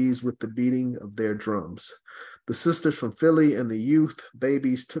attendees with the beating of their drums. The sisters from Philly and the youth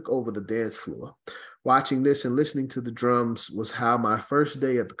babies took over the dance floor. Watching this and listening to the drums was how my first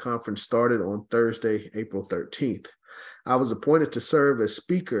day at the conference started on Thursday, April 13th. I was appointed to serve as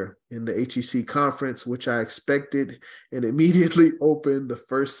speaker in the HEC conference, which I expected, and immediately opened the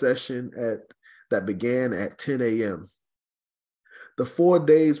first session that began at 10 a.m. The 4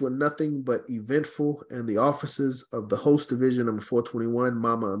 days were nothing but eventful, and the officers of the host division number 421,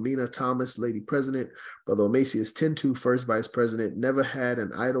 Mama Amina Thomas, Lady President, Brother Omasius Tintu, First Vice President, never had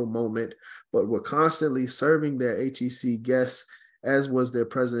an idle moment, but were constantly serving their HEC guests, as was their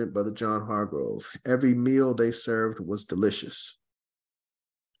president, Brother John Hargrove. Every meal they served was delicious.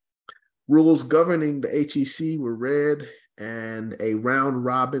 Rules governing the HEC were read, and a round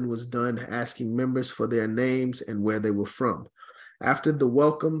robin was done asking members for their names and where they were from. After the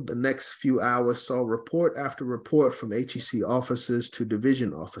welcome, the next few hours saw report after report from HEC officers to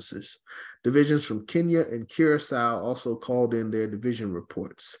division officers. Divisions from Kenya and Curacao also called in their division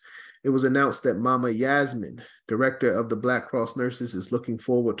reports. It was announced that Mama Yasmin, director of the Black Cross Nurses, is looking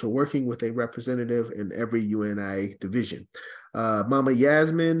forward to working with a representative in every UNIA division. Mama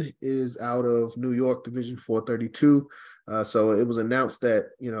Yasmin is out of New York, Division 432. So it was announced that,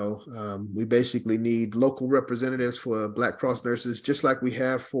 we basically need local representatives for Black Cross Nurses, just like we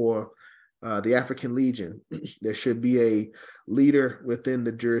have for the African Legion. There should be a leader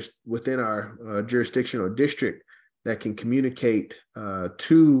within our jurisdiction or district that can communicate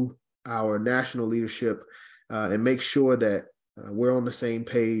to our national leadership and make sure that we're on the same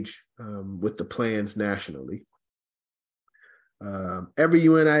page with the plans nationally. Every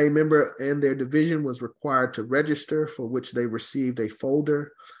UNIA member and their division was required to register, for which they received a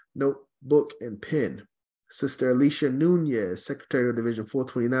folder, notebook, and pen. Sister Alicia Nunez, Secretary of Division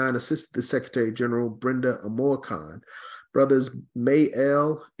 429, assisted the Secretary General Brenda Amorkhan. Brothers May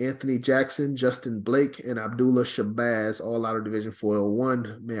L., Anthony Jackson, Justin Blake, and Abdullah Shabazz, all out of Division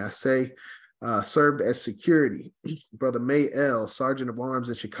 401, may I say, served as security. Brother May L., Sergeant of Arms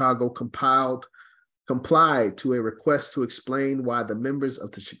in Chicago, complied to a request to explain why the members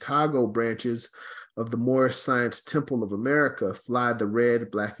of the Chicago branches of the Moorish Science Temple of America fly the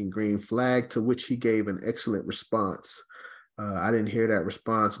red, black, and green flag, to which he gave an excellent response. I didn't hear that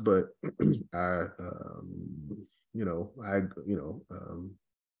response, but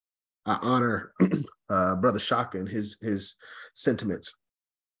I honor Brother Shaka and his sentiments.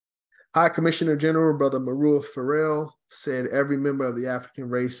 High Commissioner General Brother Marua Farrell said every member of the African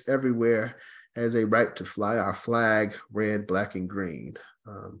race everywhere has a right to fly our flag, red, black, and green.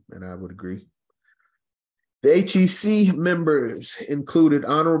 And I would agree. The HEC members included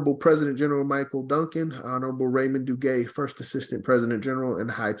Honorable President General Michael Duncan, Honorable Raymond Duguay, First Assistant President General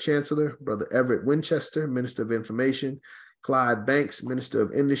and High Chancellor, Brother Everett Winchester, Minister of Information, Clyde Banks, Minister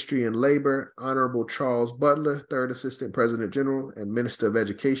of Industry and Labor, Honorable Charles Butler, Third Assistant President General and Minister of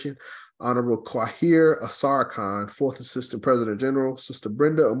Education, Honorable Kwahir Asar Khan, Fourth Assistant President General, Sister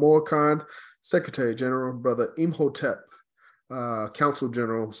Brenda Amor Khan, Secretary General, Brother Imhotep, Counsel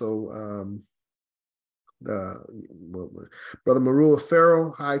General, Brother Marua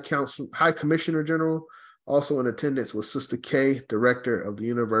Farrell, High Commissioner General. Also in attendance was Sister Kay, Director of the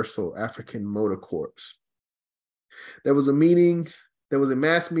Universal African Motor Corps. There was a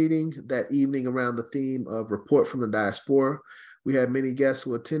mass meeting that evening around the theme of Report from the Diaspora. We had many guests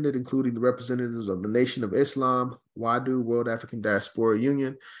who attended, including the representatives of the Nation of Islam, WADU, World African Diaspora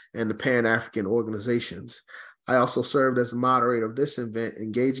Union, and the Pan-African organizations. I also served as the moderator of this event,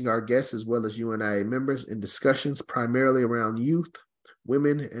 engaging our guests as well as UNIA members in discussions primarily around youth,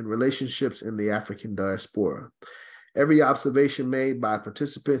 women, and relationships in the African diaspora. Every observation made by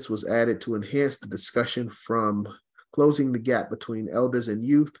participants was added to enhance the discussion, from closing the gap between elders and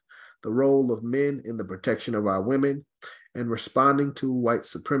youth, the role of men in the protection of our women, and responding to white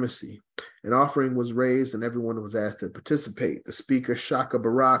supremacy. An offering was raised and everyone was asked to participate. The speaker, Shaka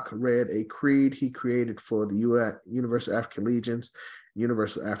Barak, read a creed he created for the Universal African Legions,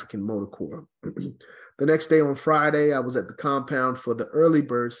 Universal African Motor Corps. The next day on Friday, I was at the compound for the early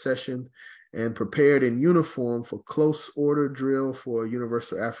bird session and prepared in uniform for close order drill for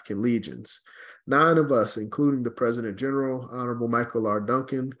Universal African Legions. 9 of us, including the President General, Honorable Michael R.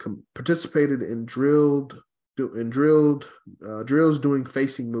 Duncan, participated in drills doing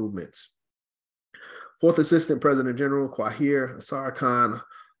facing movements. Fourth Assistant President General Kwahir Asar Khan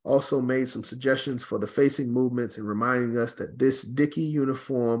also made some suggestions for the facing movements and reminding us that this Dickey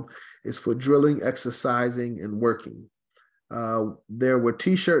uniform is for drilling, exercising, and working. There were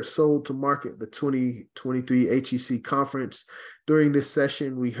t-shirts sold to market the 2023 HEC conference. During this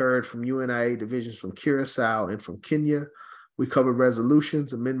session, we heard from UNIA divisions from Curacao and from Kenya. We covered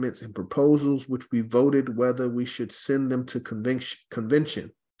resolutions, amendments, and proposals, which we voted whether we should send them to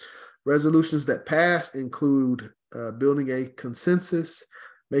convention. Resolutions that passed include building a consensus,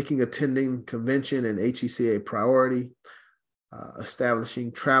 making attending convention and HEC a priority,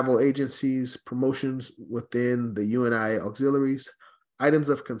 establishing travel agencies, promotions within the UNIA auxiliaries, items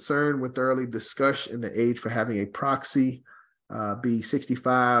of concern were thoroughly discussed, and the age for having a proxy be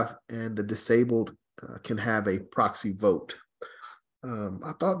 65, and the disabled can have a proxy vote.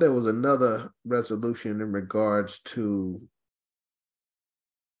 I thought there was another resolution in regards to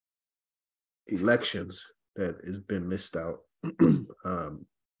elections that has been missed out.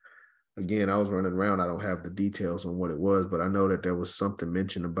 Again, I was running around. I don't have the details on what it was, but I know that there was something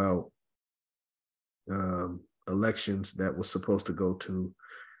mentioned about elections that was supposed to go to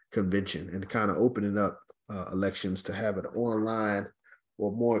convention, and kind of opening up elections to have it online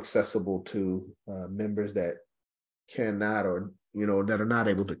or more accessible to members that cannot, or that are not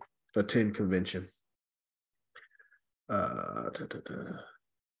able to attend convention.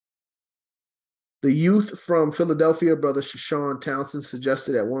 The youth from Philadelphia, Brother Shashawn Townsend,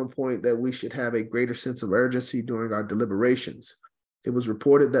 suggested at one point that we should have a greater sense of urgency during our deliberations. It was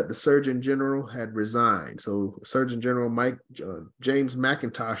reported that the Surgeon General had resigned. So Surgeon General James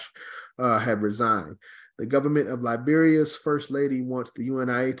McIntosh had resigned. The government of Liberia's First Lady wants the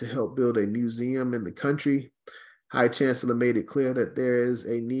UNIA to help build a museum in the country. High Chancellor made it clear that there is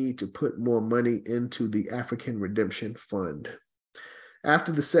a need to put more money into the African Redemption Fund.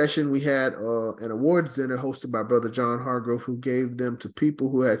 After the session, we had an awards dinner hosted by Brother John Hargrove, who gave them to people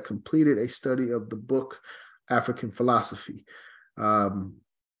who had completed a study of the book, African Philosophy. The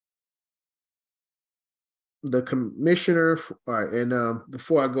commissioner,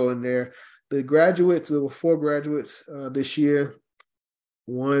 before I go in there, the graduates, there were 4 graduates this year.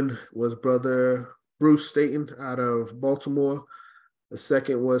 One was Brother Bruce Staten out of Baltimore. The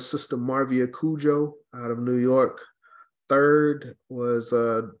second was Sister Marvia Cujo out of New York. Third was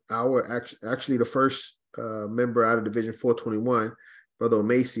actually the first member out of Division 421, Brother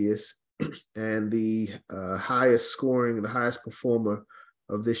Omasius, and the highest scoring, the highest performer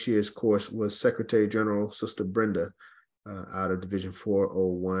of this year's course was Secretary General Sister Brenda out of Division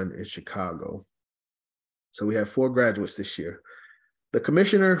 401 in Chicago. So we have 4 graduates this year. The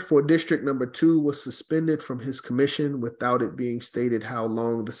commissioner for District Number 2 was suspended from his commission without it being stated how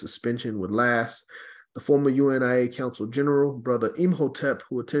long the suspension would last. The former UNIA Counsel General, Brother Imhotep,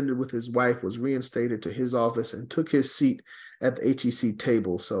 who attended with his wife, was reinstated to his office and took his seat at the HEC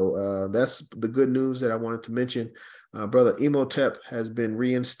table. So that's the good news that I wanted to mention. Brother Imhotep has been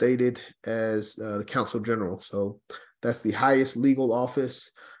reinstated as the Counsel General. So that's the highest legal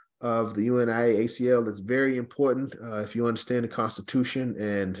office of the UNIA-ACL. It's very important if you understand the Constitution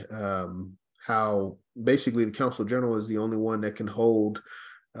and how basically the Counsel General is the only one that can hold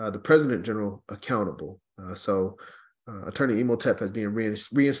the President General accountable. So Attorney Imhotep has been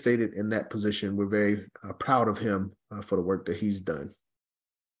reinstated in that position. We're very proud of him for the work that he's done.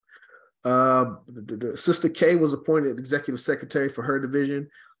 Sister K was appointed Executive Secretary for her division.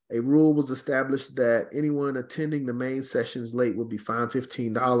 A rule was established that anyone attending the main sessions late would be fined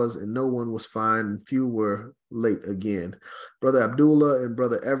 $15, and no one was fined, and few were late again. Brother Abdullah and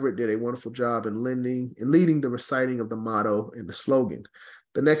Brother Everett did a wonderful job in leading the reciting of the motto and the slogan.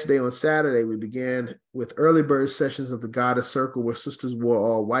 The next day on Saturday, we began with early bird sessions of the Goddess Circle, where sisters wore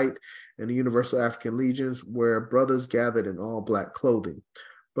all white, and the Universal African Legions, where brothers gathered in all black clothing.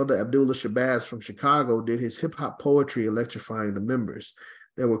 Brother Abdullah Shabazz from Chicago did his hip-hop poetry, electrifying the members.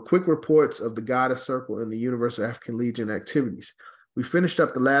 There were quick reports of the Goddess Circle and the Universal African Legion activities. We finished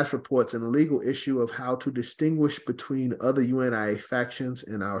up the last reports in a legal issue of how to distinguish between other UNIA factions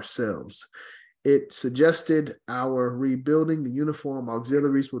and ourselves. It suggested our rebuilding the uniform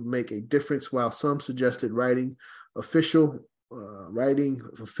auxiliaries would make a difference, while some suggested writing official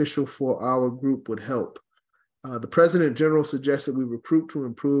for our group would help. The President General suggested we recruit to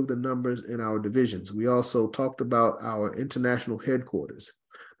improve the numbers in our divisions. We also talked about our international headquarters.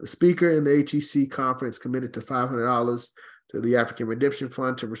 The speaker in the HEC conference committed to $500 to the African Redemption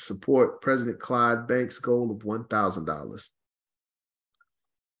Fund to support President Clyde Banks' goal of $1,000.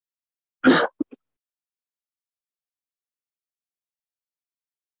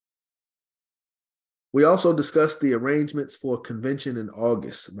 We also discussed the arrangements for a convention in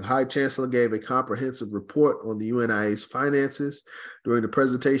August. The High Chancellor gave a comprehensive report on the UNIA's finances. During the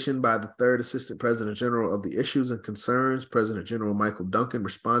presentation by the third Assistant President General of the issues and concerns, President General Michael Duncan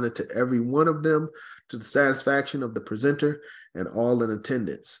responded to every one of them to the satisfaction of the presenter and all in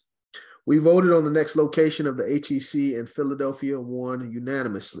attendance. We voted on the next location of the HEC in Philadelphia and won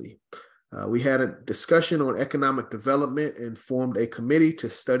unanimously. We had a discussion on economic development and formed a committee to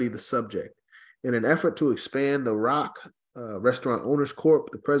study the subject. In an effort to expand the Rock Restaurant Owners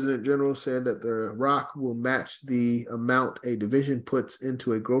Corp., the President General said that the Rock will match the amount a division puts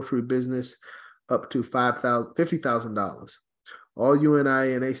into a grocery business up to $50,000. All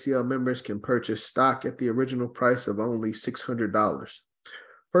UNIA and ACL members can purchase stock at the original price of only $600.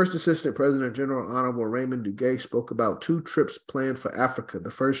 First Assistant President General Honorable Raymond Duguay spoke about 2 trips planned for Africa.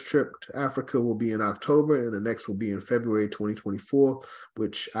 The first trip to Africa will be in October, and the next will be in February 2024,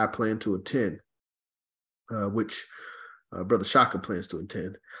 which I plan to attend. Which Brother Shaka plans to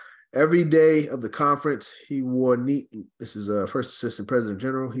attend. Every day of the conference, he wore this is First Assistant President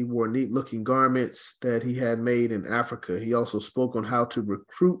General, he wore neat-looking garments that he had made in Africa. He also spoke on how to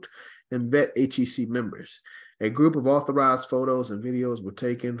recruit and vet HEC members. A group of authorized photos and videos were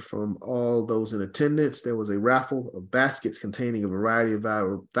taken from all those in attendance. There was a raffle of baskets containing a variety of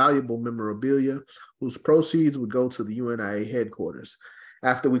valuable memorabilia whose proceeds would go to the UNIA headquarters.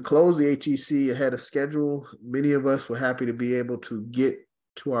 After we closed the HEC ahead of schedule, many of us were happy to be able to get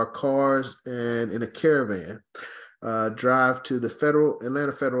to our cars and in a caravan, drive to the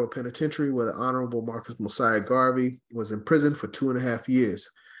Atlanta Federal Penitentiary, where the Honorable Marcus Mosiah Garvey was imprisoned for 2.5 years.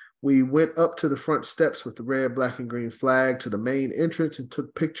 We went up to the front steps with the red, black, and green flag to the main entrance and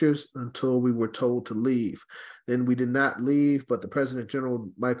took pictures until we were told to leave. Then we did not leave, but the President General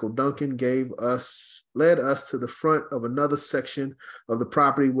Michael Duncan led us to the front of another section of the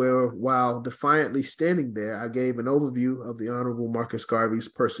property where, while defiantly standing there, I gave an overview of the Honorable Marcus Garvey's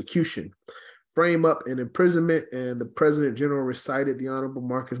persecution, frame up and imprisonment, and the President General recited the Honorable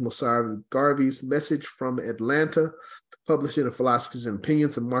Marcus Mosiah Garvey's message from Atlanta, published in the Philosophies and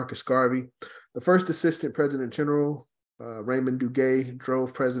Opinions of Marcus Garvey. The first Assistant President General, Raymond Duguay,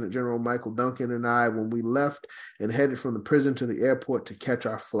 drove President General Michael Duncan and I when we left and headed from the prison to the airport to catch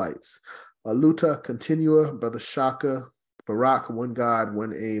our flights. Aluta Continua, Brother Shaka, Barak, one God,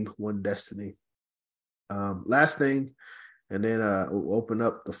 one aim, one destiny. Last thing, and then we'll open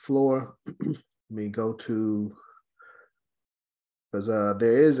up the floor. Let me go to, because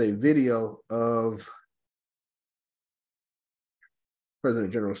there is a video of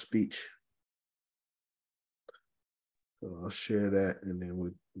President General's speech. So I'll share that and then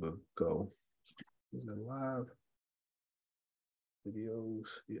we'll go. Is it live? Videos,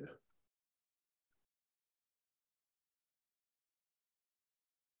 yeah.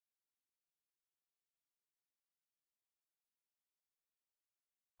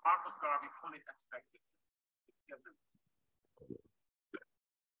 Marcus Garvey fully expected. Let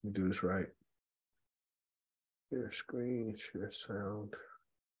me do this right. Share screen, share sound.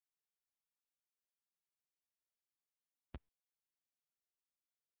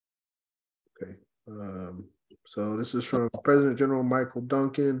 Okay. So this is from President General Michael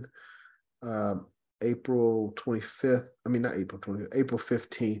Duncan, April 25th. I mean, not April 20th, April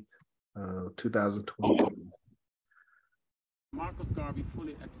 15th, 2020. Marcus Garvey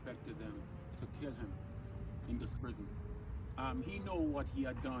fully expected them to kill him in this prison. He knew what he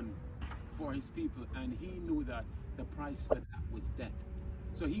had done for his people, and he knew that the price for that was death.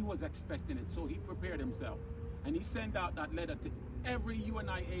 So he was expecting it. So he prepared himself, and he sent out that letter to every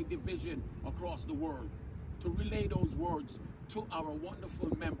UNIA division across the world to relay those words to our wonderful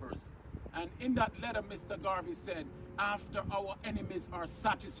members. And in that letter, Mr. Garvey said, after our enemies are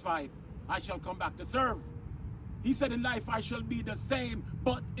satisfied, I shall come back to serve. He said, in life I shall be the same,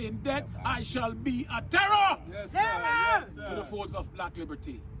 but in death I shall be a terror. Yes, sir. Yes, sir. To the foes of black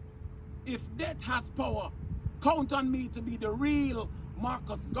liberty. If death has power, count on me to be the real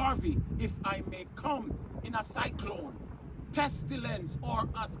Marcus Garvey, if I may come in a cyclone, pestilence, or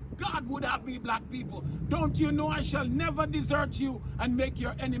as God would have me, black people. Don't you know I shall never desert you and make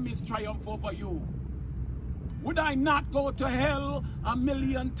your enemies triumph over you? Would I not go to hell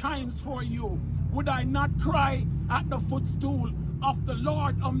 1,000,000 times for you? Would I not cry at the footstool of the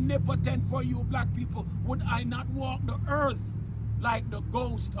Lord omnipotent for you, black people? Would I not walk the earth like the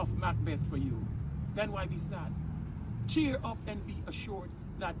ghost of Macbeth for you? Then why be sad? Cheer up and be assured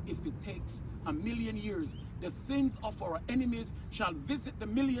that if it takes 1,000,000 years, the sins of our enemies shall visit the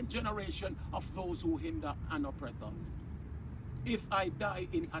 1,000,000th generation of those who hinder and oppress us. If I die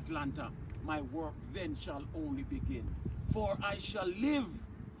in Atlanta, my work then shall only begin. For I shall live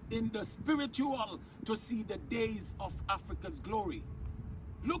in the spiritual to see the days of Africa's glory.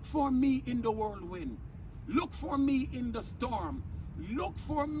 Look for me in the whirlwind. Look for me in the storm. Look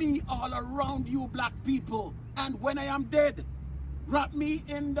for me all around you, black people. And when I am dead, wrap me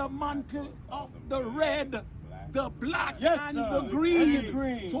in the mantle of the red, the black, and the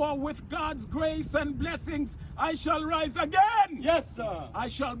green. For with God's grace and blessings, I shall rise again. Yes, sir. I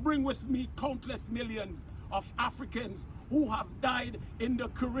shall bring with me countless millions of Africans who have died in the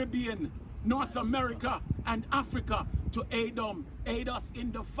Caribbean, North America, and Africa to aid us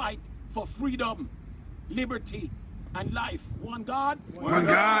in the fight for freedom, liberty, and life. One God, one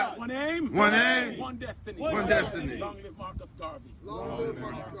God, one aim, one aim, one destiny. one destiny. Long live Marcus Garvey. Long live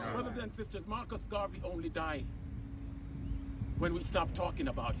Marcus Garvey. Brothers and sisters, Marcus Garvey only died when we stop talking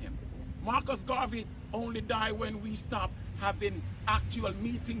about him. Marcus Garvey only died when we stop having actual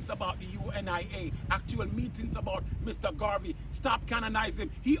meetings about the UNIA, actual meetings about Mr. Garvey. Stop canonizing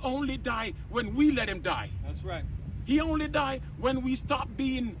him. He only died when we let him die. That's right. He only died when we stopped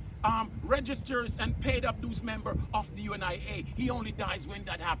being registers and paid up dues member of the UNIA. He only dies when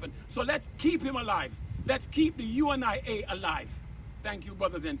that happened. So let's keep him alive. Let's keep the UNIA alive. Thank you,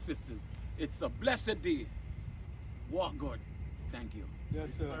 brothers and sisters. It's a blessed day. Walk good. Thank you.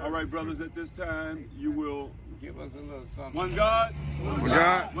 Yes, sir. All right, brothers, at this time, you will Give us a little something. one God, One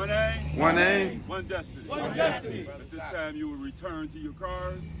God, one aim, one aim, one destiny. one destiny. At this time, you will return to your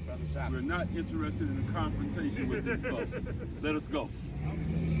cars. Brother Shop. We're not interested in a confrontation with these folks. Let us go.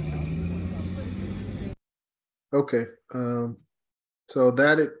 Okay. So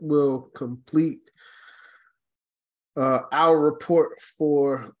that it will complete our report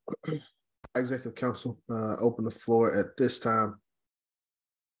for Executive Council. Open the floor at this time.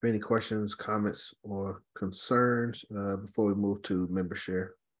 Any questions, comments, or concerns before we move to member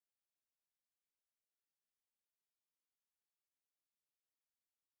share?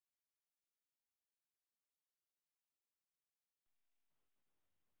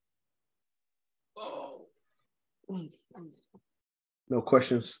 No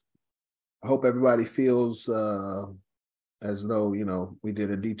questions. I hope everybody feels as though, you know, we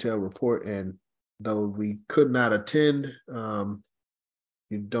did a detailed report, and though we could not attend,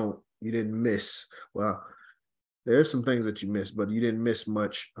 you didn't miss. Well, there's some things that you missed, but you didn't miss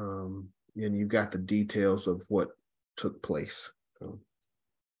much. And you got the details of what took place. So,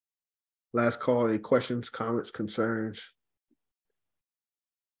 last call, any questions, comments, concerns?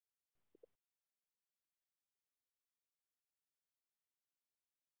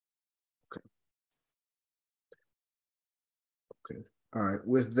 Okay. All right.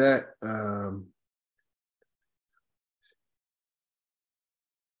 With that,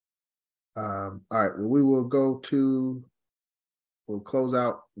 all right, well, we will go to we'll close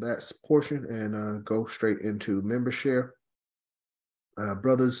out that portion and go straight into member share.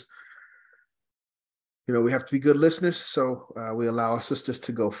 Brothers, you know, we have to be good listeners, so we allow our sisters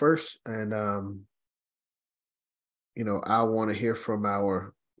to go first. And, you know, I want to hear from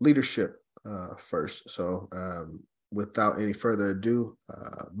our leadership first. So without any further ado,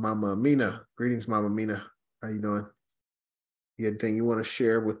 Mama Amina, greetings, Mama Amina. How you doing? You got anything you want to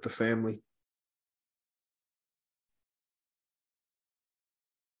share with the family?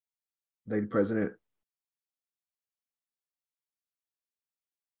 Lady President.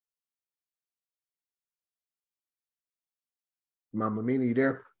 Mama Amina, you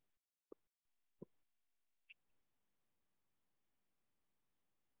there?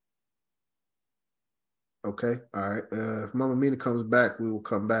 Okay, all right. If Mama Amina comes back, we will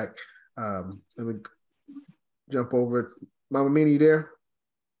come back. Let me jump over. Mama Amina, you there?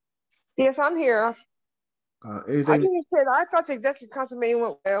 Yes, I'm here. Anything? I thought the executive council meeting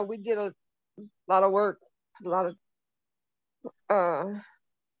went well. We did a lot of work, a lot of,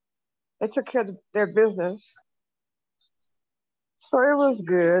 they took care of their business. So it was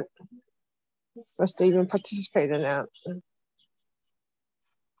good. Let's even participate in that.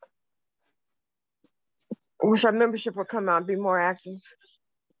 I wish our membership would come out and be more active.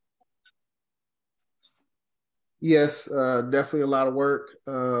 Yes, definitely a lot of work.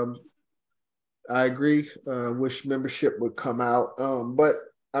 I agree. Wish membership would come out. But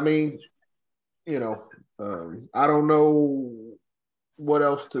I mean, you know, I don't know what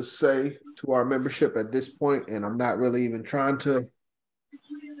else to say to our membership at this point, and I'm not really even trying to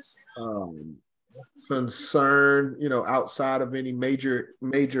concern, you know, outside of any major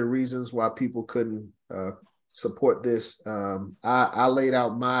reasons why people couldn't support this. I laid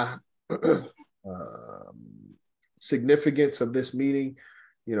out my significance of this meeting,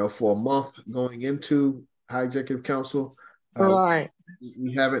 you know, for a month going into High Executive Council. Right.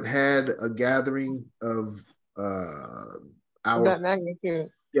 We haven't had a gathering of that magnitude.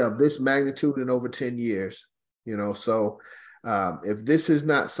 Yeah, this magnitude in over 10 years, you know. So if this is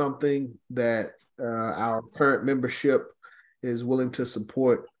not something that our current membership is willing to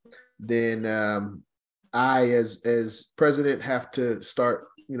support, then I, as president, have to start,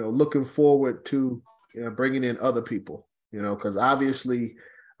 you know, looking forward to, you know, bringing in other people, you know, because obviously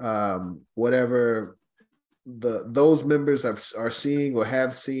whatever those members are seeing or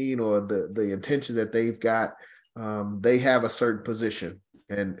have seen, or the intention that they've got, they have a certain position,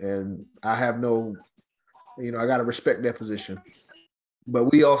 and I have no, you know, I got to respect their position, but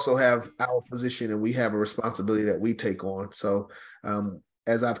we also have our position and we have a responsibility that we take on. So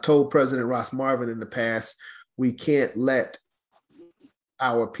as I've told President Ross Marvin in the past, we can't let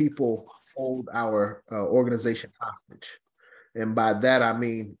our people hold our organization hostage. And by that, I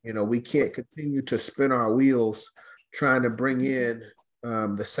mean, you know, we can't continue to spin our wheels trying to bring in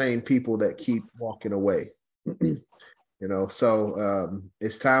the same people that keep walking away. You know, so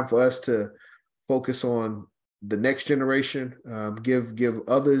it's time for us to focus on the next generation, give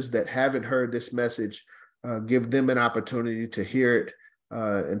others that haven't heard this message, give them an opportunity to hear it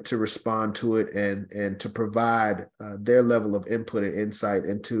and to respond to it, and to provide their level of input and insight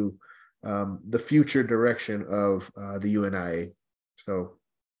into the future direction of the UNIA. So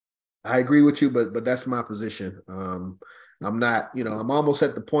I agree with you, but that's my position. I'm not, you know, I'm almost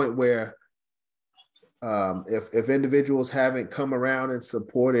at the point where if individuals haven't come around and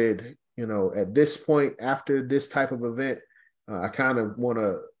supported, you know, at this point after this type of event, I kind of want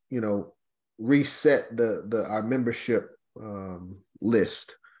to, you know, reset our membership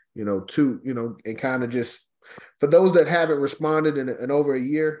list, you know, to, you know, and kind of just for those that haven't responded in over a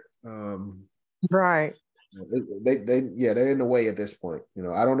year. Right. They're in the way at this point. You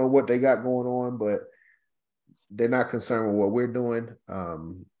know, I don't know what they got going on, but they're not concerned with what we're doing.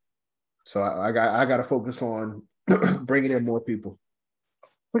 So I got to focus on bringing in more people.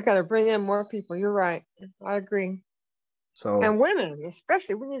 We got to bring in more people. You're right. I agree. So, and women,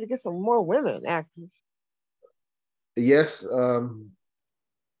 especially, we need to get some more women active. Yes,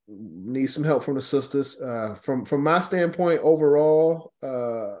 need some help from the sisters. From my standpoint, overall,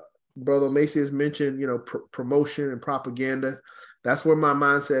 Brother Macy has mentioned, you know, promotion and propaganda. That's where my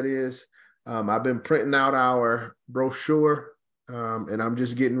mindset is. I've been printing out our brochure, and I'm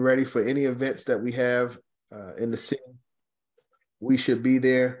just getting ready for any events that we have in the city. We should be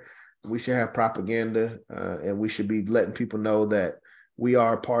there. We should have propaganda, and we should be letting people know that we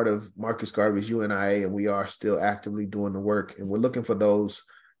are part of Marcus Garvey's UNIA, and we are still actively doing the work. And we're looking for those,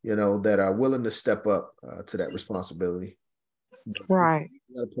 you know, that are willing to step up to that responsibility. Right.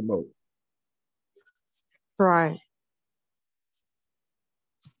 We got to promote. Right.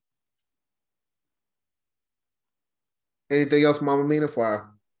 Anything else, Mama Mina, before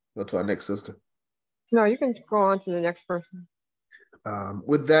I go to our next sister? No, you can go on to the next person.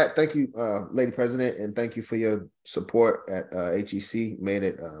 With that, thank you, Lady President, and thank you for your support at HEC. Made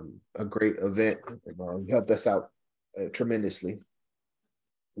it a great event. You helped us out tremendously.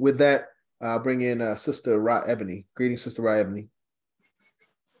 With that, I'll bring in Sister Ra Ebony. Greetings, Sister Ra Ebony.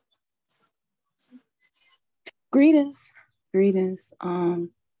 Greetings.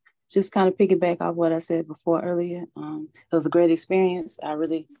 Just kind of piggyback off what I said before earlier. It was a great experience. I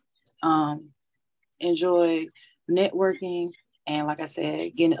really enjoyed networking and, like I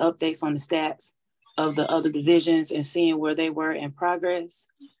said, getting updates on the stats of the other divisions and seeing where they were in progress.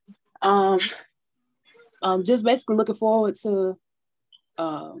 Just basically looking forward to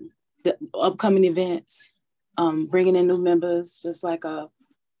the upcoming events, bringing in new members, just like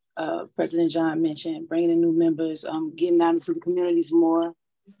President John mentioned, bringing in new members, getting out into the communities more.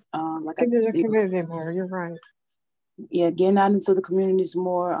 You're right. Yeah, getting out into the communities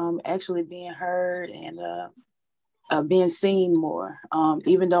more, actually being heard and being seen more.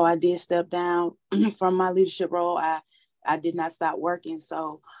 Even though I did step down from my leadership role, I did not stop working.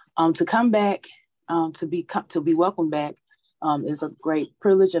 So to come back, to be welcomed back, is a great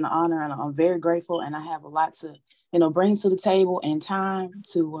privilege and an honor, and I'm very grateful. And I have a lot to, bring to the table and time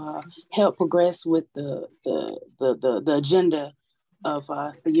to help progress with the agenda of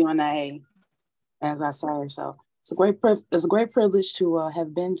the UNIA as I serve. So it's a great privilege to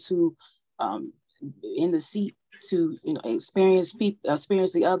have been to in the seat to experience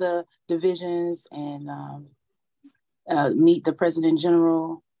the other divisions and meet the President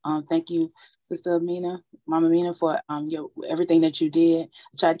General. Thank you, Sister Mama Mina, for everything that you did.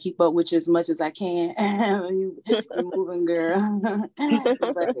 I try to keep up with you as much as I can. You're moving, girl. But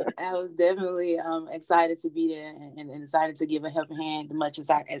I was definitely excited to be there and excited to give a helping hand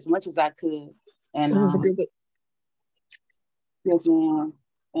as much as I could. And it was a good. Yes, ma'am.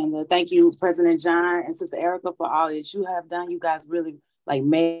 And thank you, President John and Sister Erica, for all that you have done. You guys really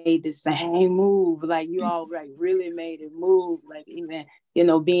made this thing move. You all really made it move. Even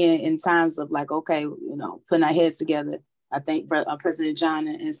being in times of okay, putting our heads together. I thank President John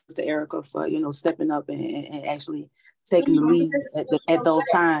and Sister Erica for stepping up and actually taking the lead at those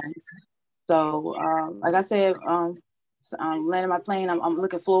times. So like I said, landing my plane. I'm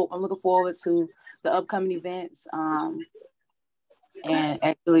looking forward to the upcoming events. And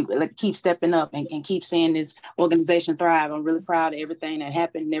actually keep stepping up and keep seeing this organization thrive. I'm really proud of everything that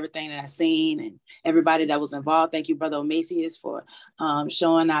happened and everything that I've seen and everybody that was involved. Thank you, Brother O'Macius, for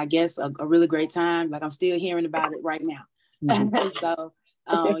showing our guests a really great time. I'm still hearing about it right now. So,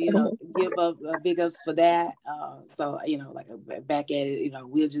 give up big ups for that. Back at it,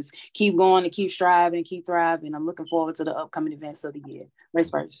 we'll just keep going and keep striving, keep thriving. I'm looking forward to the upcoming events of the year. Race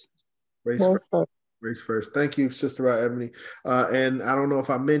first. Race first. Thank you, Sister Ra Ebony. And I don't know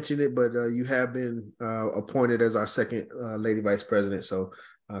if I mentioned it, but you have been appointed as our second Lady Vice President. So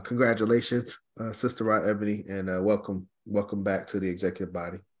congratulations, Sister Ra Ebony, and welcome back to the executive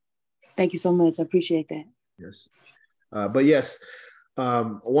body. Thank you so much. I appreciate that. Yes. But yes,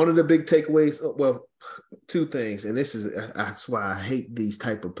 one of the big takeaways, well, two things, and that's why I hate these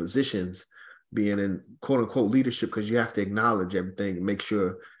type of positions, being in quote unquote leadership, because you have to acknowledge everything and make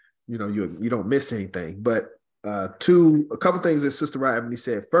sure you don't miss anything. But a couple things that Sister Ra Ebony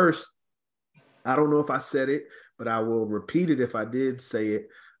said. First, I don't know if I said it, but I will repeat it if I did say it.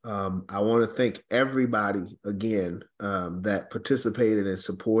 I want to thank everybody again that participated and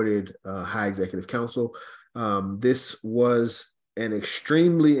supported High Executive Council. This was an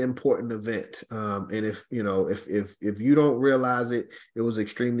extremely important event, and if you don't realize it, it was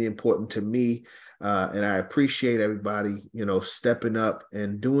extremely important to me. And I appreciate everybody, stepping up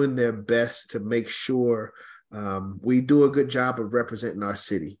and doing their best to make sure we do a good job of representing our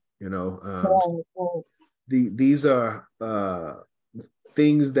city. These are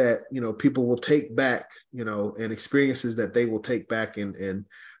things that people will take back, and experiences that they will take back and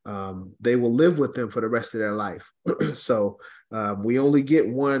they will live with them for the rest of their life. So we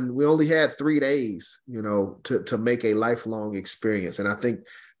only had 3 days, to make a lifelong experience, and I think.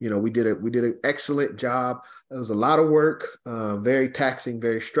 We did an excellent job. It was a lot of work, very taxing,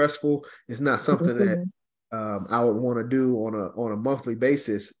 very stressful. It's not something that I would want to do on a monthly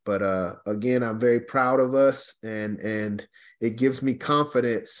basis. But again, I'm very proud of us, and it gives me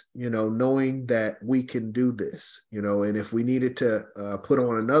confidence, knowing that we can do this, and if we needed to put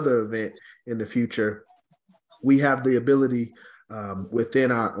on another event in the future, we have the ability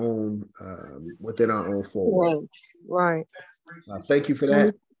within our own fold. Right. Thank you for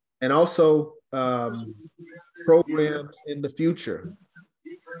that. And also programs in the future.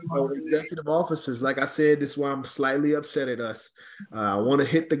 So executive officers, like I said, this is why I'm slightly upset at us. I want to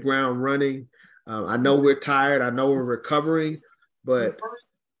hit the ground running. I know we're tired. I know we're recovering, but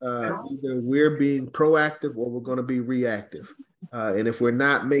either we're being proactive or we're going to be reactive. And if we're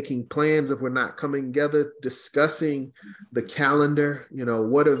not making plans, if we're not coming together, discussing the calendar, you know,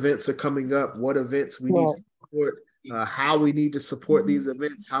 what events are coming up, what events we need to support, how we need to support these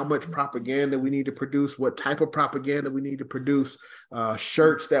events, how much propaganda we need to produce, what type of propaganda we need to produce,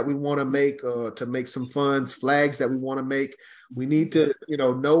 shirts that we want to make some funds, flags that we want to make. We need to, you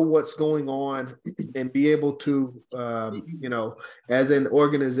know what's going on and be able to, you know, as an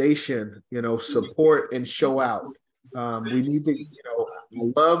organization, you know, support and show out. We need to, you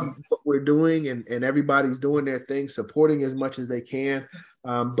know, love what we're doing and everybody's doing their thing, supporting as much as they can.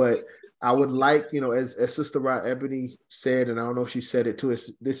 But I would like, you know, as Sister Rod Ebony said, and I don't know if she said it to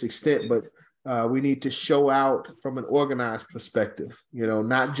this extent, but we need to show out from an organized perspective, you know,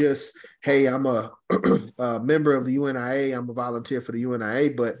 not just, hey, I'm a member of the UNIA, I'm a volunteer for the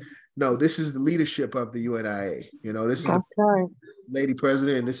UNIA, but no, this is the leadership of the UNIA. You know, this is the lady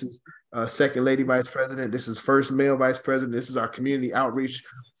president, this is second lady vice president, this is first male vice president, this is our community outreach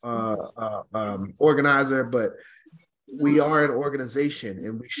organizer, but we are an organization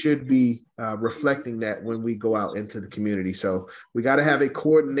and we should be reflecting that when we go out into the community. So we got to have a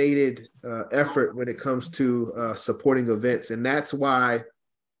coordinated effort when it comes to supporting events. And that's why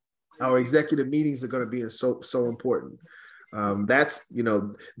our executive meetings are going to be so important. That's, you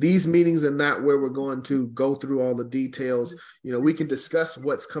know, these meetings are not where we're going to go through all the details. You know, we can discuss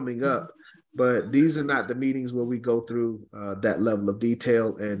what's coming up, but these are not the meetings where we go through that level of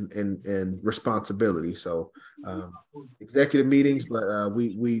detail and responsibility. So executive meetings, but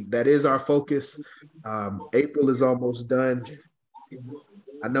we that is our focus. April is almost done.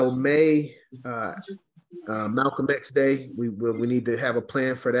 I know May, Malcolm X Day, we need to have a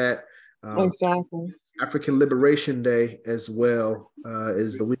plan for that. Exactly. African Liberation Day as well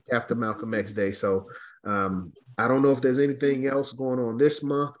is the week after Malcolm X Day. So I don't know if there's anything else going on this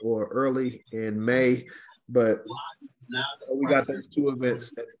month or early in May, but we got those two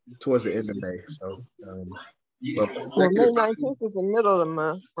events towards the end of May. So, May 19th is the middle of the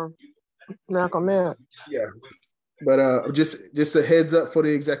month for Malcolm X. Yeah. But just a heads up for the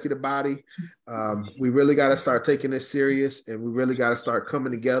executive body. We really got to start taking this serious, and we really got to start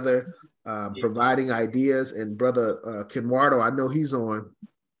coming together, providing ideas. And Brother Kenwardo, I know he's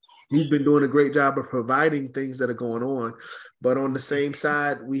been doing a great job of providing things that are going on. But on the same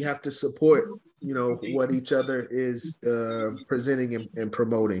side, we have to support, you know, what each other is presenting and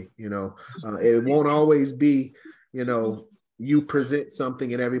promoting. You know, it won't always be, you know, you present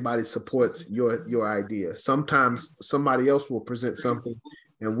something and everybody supports your idea. Sometimes somebody else will present something,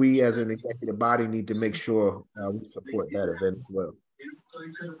 and we as an executive body need to make sure we support that event as well.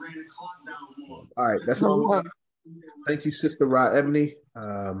 All right, that's all. Thank you, Sister Rod Ebony.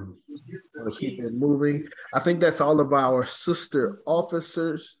 Want to keep it moving. I think that's all of our sister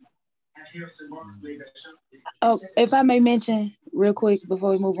officers. Oh, if I may mention real quick before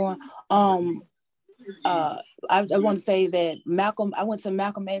we move on, I want to say that I went to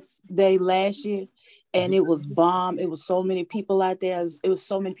Malcolm X Day last year, and it was bomb. It was so many people out there. It was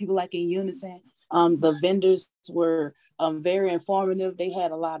so many people like in unison. The vendors were very informative. They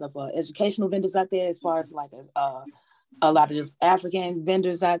had a lot of educational vendors out there, as far as like a lot of just African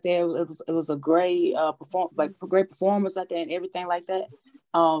vendors out there. It was a great great performers out there and everything like that.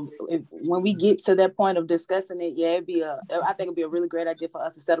 When we get to that point of discussing it, yeah, I think it'd be a really great idea for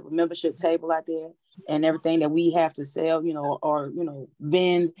us to set up a membership table out there and everything that we have to sell, you know, or you know,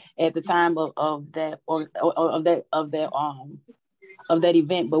 vend at the time of that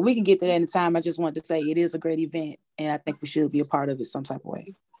event. But we can get to that in time. I just wanted to say it is a great event, and I think we should be a part of it some type of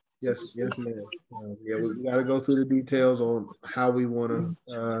way. Yes, ma'am. Yeah, we got to go through the details on how we want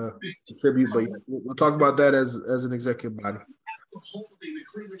to contribute, but we'll talk about that as an executive body.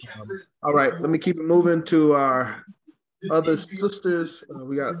 All right, let me keep it moving to our other sisters.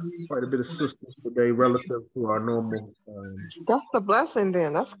 We got quite a bit of sisters today relative to our normal. That's the blessing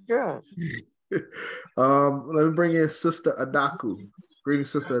then. That's good. Let me bring in Sister Adaku. Greetings,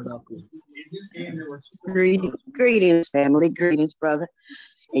 Sister Adaku. Greetings, family. Greetings, brother.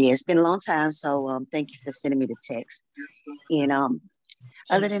 Yeah, it's been a long time, so thank you for sending me the text. And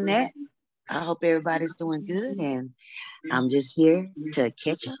other than that, I hope everybody's doing good, and I'm just here to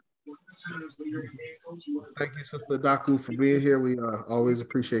catch up. Thank you, Sister Adaku, for being here. We always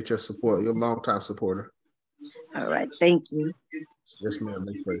appreciate your support. You're a longtime supporter. All right, thank you. Yes, ma'am.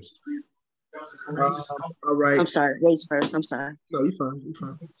 First. All right. I'm sorry, raise first. I'm sorry. No, you're fine. You're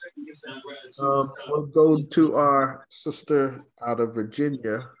fine. We'll go to our sister out of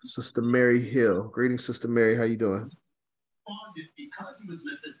Virginia, Sister Mary Hill. Greetings, Sister Mary. How you doing?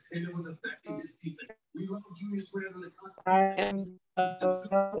 I am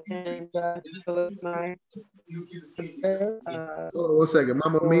and my Hold on one second,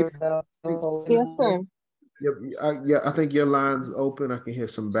 Mama Mita. Yes, sir. Yep, I think your line's open. I can hear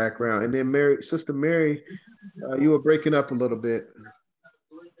some background. And then Mary, Sister Mary, you were breaking up a little bit.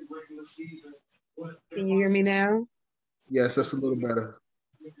 Can you hear me now? Yes, that's a little better.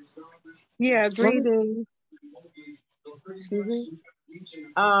 Yeah, greetings. Excuse me.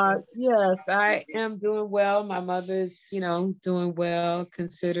 Yes, I am doing well. My mother's, doing well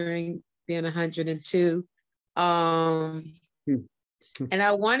considering being 102. And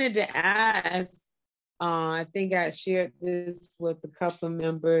I wanted to ask, I think I shared this with a couple of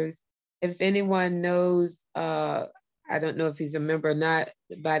members. If anyone knows, I don't know if he's a member or not,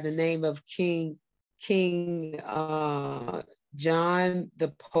 by the name of King John the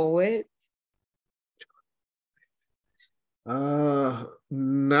poet.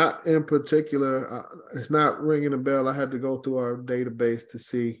 Not in particular. It's not ringing a bell. I had to go through our database to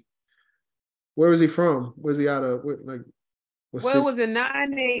see. Where is he from? Where's he out of? Well, it was a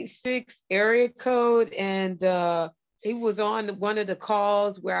 986 area code, and he was on one of the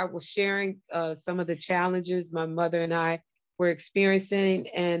calls where I was sharing some of the challenges my mother and I were experiencing,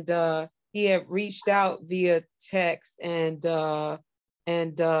 and he had reached out via text and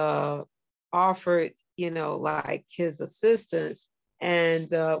offered, like his assistance. And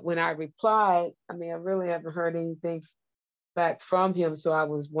when I replied, I really haven't heard anything back from him, so I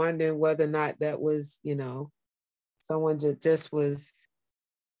was wondering whether or not that was, someone just was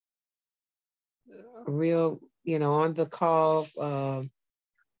real, on the call,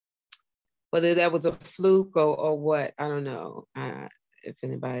 whether that was a fluke or what, I don't know. If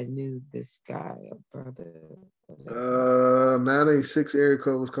anybody knew this guy or brother. 986 area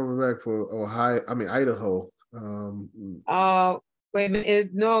code was coming back for Idaho. Wait a minute,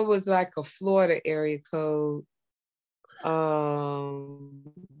 it was like a Florida area code.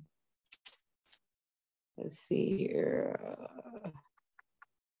 Let's see here.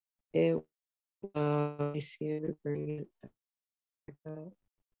 Let me see if I bring it back up.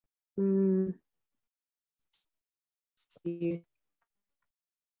 See.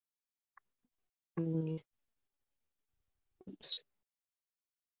 Oops.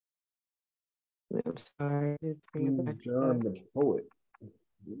 I'm sorry. John the poet.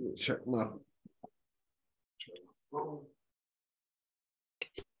 Check my phone.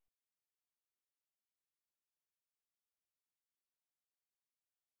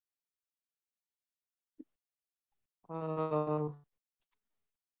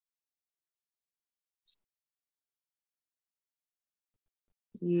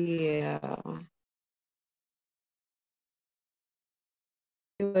 Yeah.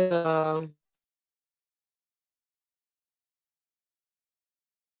 It was,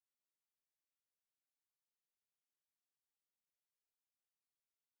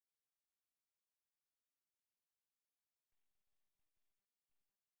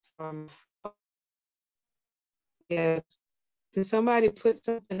 yes. Did somebody put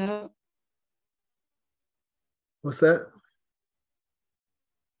something up? What's that?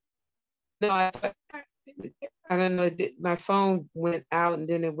 No, I don't know. My phone went out and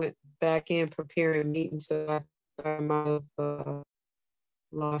then it went back in preparing a meeting, so I might have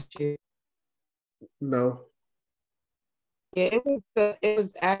lost you. No. Yeah, it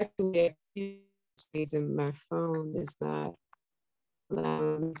was actually a reason my phone is not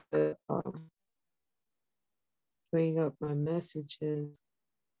allowing me to bring up my messages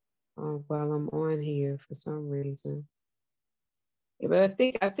while I'm on here for some reason. Yeah, but I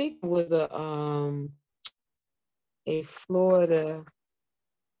think it was a Florida.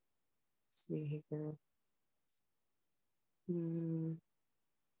 Let's see here.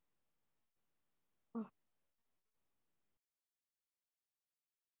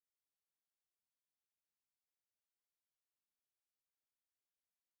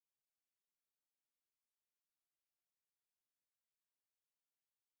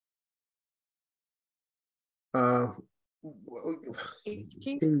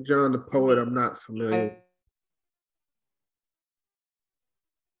 King John the poet, I'm not familiar.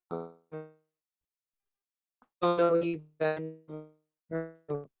 You're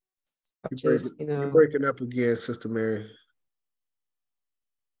breaking up again, Sister Mary.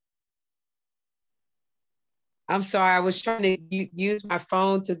 I'm sorry, I was trying to use my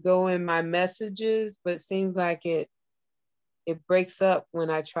phone to go in my messages, but it seems like it it breaks up when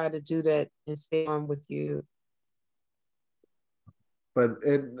I try to do that and stay on with you. But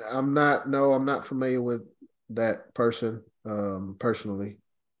I'm not familiar with that person personally.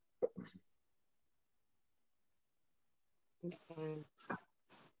 Okay.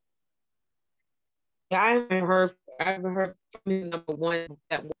 Yeah, I haven't heard from you, number one.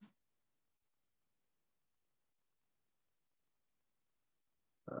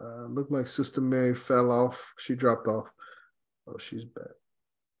 Looked like Sister Mary fell off. She dropped off. Oh, she's back.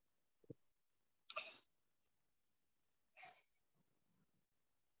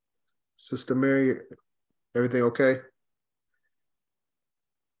 Sister Mary, everything okay?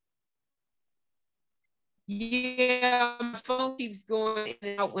 Yeah, my phone keeps going in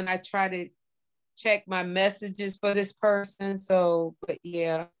and out when I try to check my messages for this person. So, but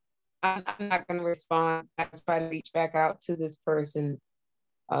yeah, I'm not going to respond. I try to reach back out to this person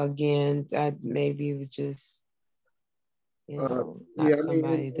again. Maybe it was just, not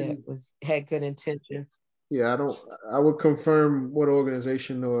somebody that had good intentions. Yeah, I would confirm what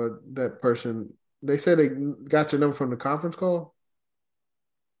organization or that person. They said they got your number from the conference call.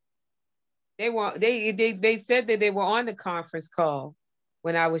 They said that they were on the conference call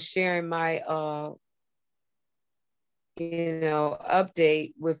when I was sharing my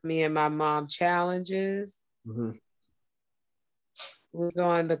update with me and my mom challenges. Mm-hmm. We were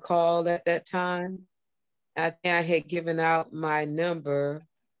on the call at that time. I think I had given out my number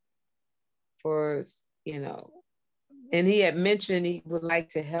for, and he had mentioned he would like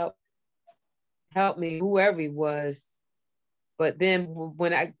to help me, whoever he was. But then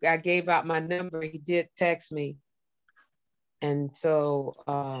when I gave out my number, he did text me. And so,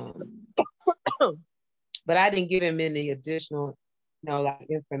 but I didn't give him any additional, like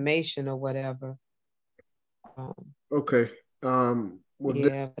information or whatever. Okay. But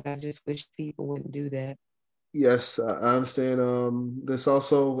I just wish people wouldn't do that. Yes, I understand. There's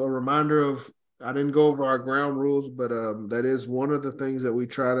also a reminder of, I didn't go over our ground rules, but that is one of the things that we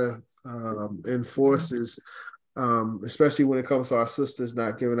try to enforce is, especially when it comes to our sisters,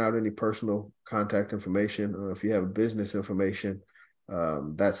 not giving out any personal contact information. If you have business information,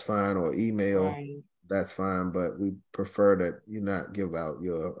 that's fine, or email, right. That's fine, but we prefer that you not give out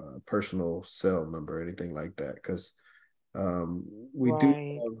your personal cell number or anything like that, because we do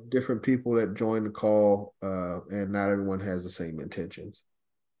have different people that join the call, and not everyone has the same intentions.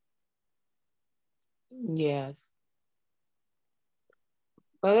 Yes.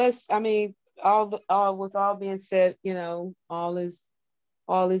 Well, with all being said, all is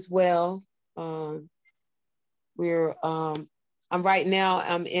well. I'm right now,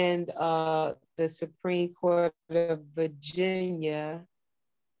 I'm in the Supreme Court of Virginia,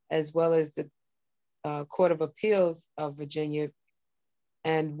 as well as the Court of Appeals of Virginia,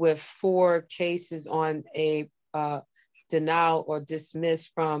 and with 4 cases on a denial or dismiss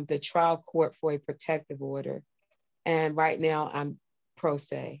from the trial court for a protective order. And right now I'm pro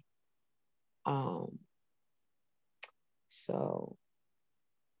se. So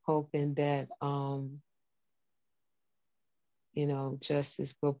hoping that,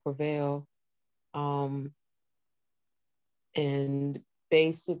 justice will prevail. And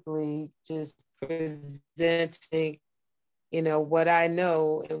basically just presenting, what I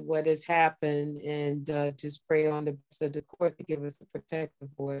know and what has happened, and just pray on the best of the court to give us a protective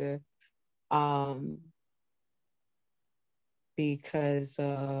order. Because,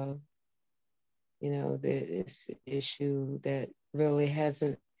 this issue that really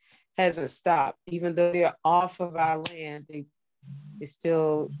hasn't stopped, even though they're off of our land, they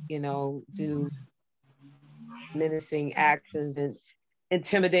still, do menacing actions and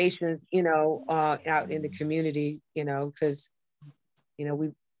intimidations, out in the community, because,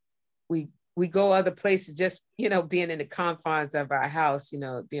 we go other places, just, being in the confines of our house,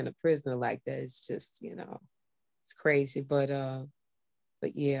 being a prisoner like that, it's just, it's crazy, but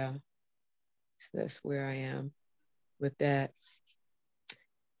yeah, so that's where I am with that.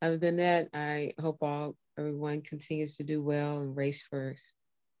 Other than that, I hope everyone continues to do well and race first.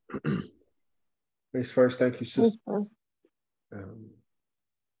 Race first. Thank you, sister.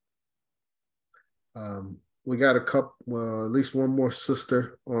 We got a couple, at least one more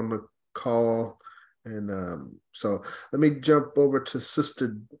sister on the call. And so let me jump over to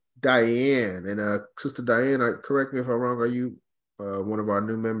Sister Diane. And Sister Diane, correct me if I'm wrong, are you one of our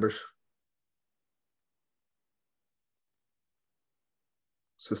new members?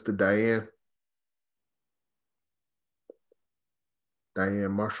 Sister Diane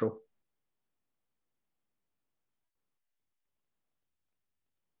Marshall.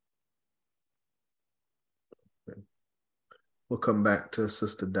 Okay. We'll come back to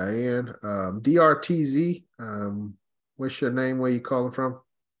Sister Diane. DRTZ, What's your name? Where you calling from?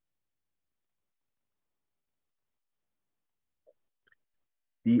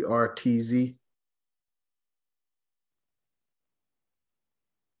 DRTZ.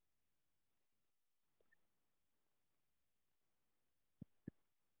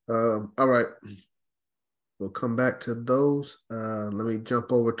 All right. We'll come back to those. Let me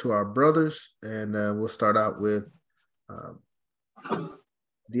jump over to our brothers, and we'll start out with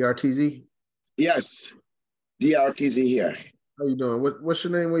DRTZ. Yes, DRTZ here. How you doing? What's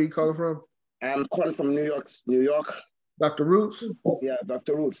your name? Where you calling from? I'm calling from New York. New York. Dr. Roots? Yeah,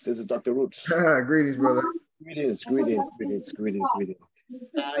 Dr. Roots. This is Dr. Roots. Greetings, brother. Greetings.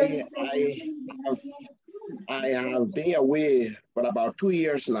 I have been away for about 2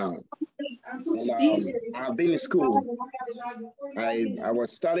 years now. And I've been in school. I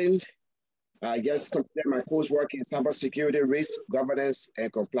was studying. I just completed my coursework in cybersecurity, risk, governance,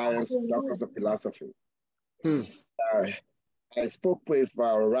 and compliance, Doctor of Philosophy. I spoke with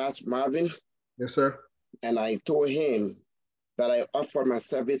Ras Marvin. Yes, sir. And I told him that I offered my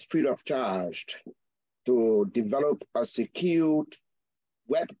service free of charge to develop a secured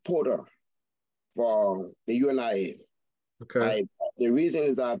web portal for the UNIA. Okay. The reason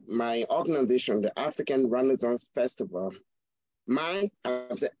is that my organization, the African Renaissance Festival, I'm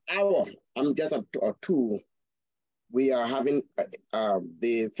just a tool. We are having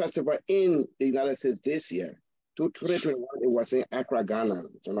the festival in the United States this year. 2021, it was in Accra, Ghana.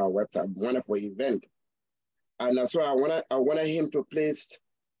 It's on our website, wonderful event. And so I wanted him to place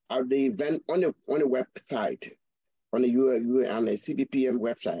the event on the website, on the CBPM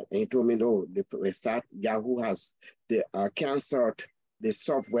website. And he told me, no, Yahoo has canceled the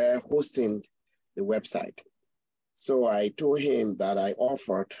software hosting the website. So I told him that I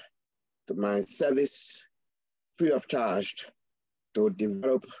offered my service free of charge to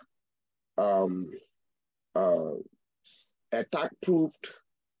develop a tag-proofed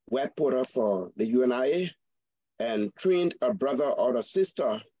web portal for the UNIA and trained a brother or a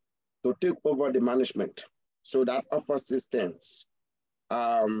sister to take over the management. So that offers assistance.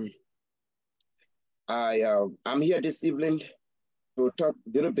 I'm here this evening to talk a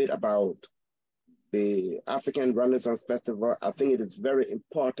little bit about the African Renaissance Festival. I think it is very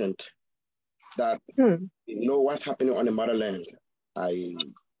important that you know what's happening on the motherland.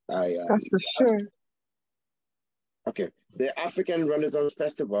 That's for sure. Okay, the African Renaissance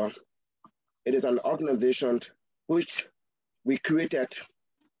Festival, it is an organization which we created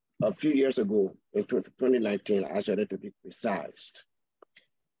a few years ago in 2019, actually to be precise.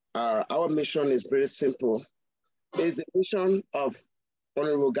 Our mission is very simple. It's the mission of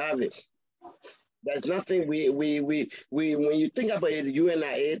Honorable Garvey. There's nothing when you think about the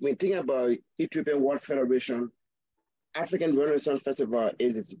UNIA, when you think about Ethiopian World Federation, African Renaissance Festival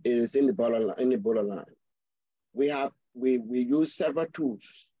is in the borderline. We use several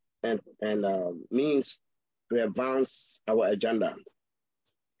tools and means to advance our agenda.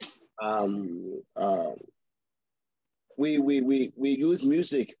 We use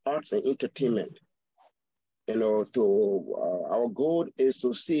music, arts, and entertainment. You know, our goal is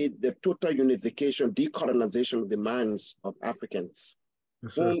to see the total unification, decolonization of the minds of Africans,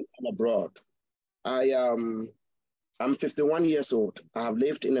 home and abroad. I'm 51 years old. I have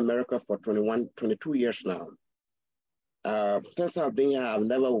lived in America for 22 years now. Since I've been here, I've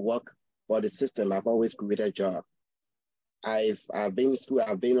never worked for the system. I've always created a job. I've been in school,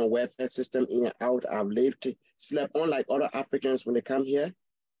 I've been on welfare system in and out. I've slept unlike other Africans when they come here.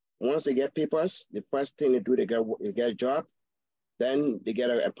 Once they get papers, the first thing they do, they get a job. Then they get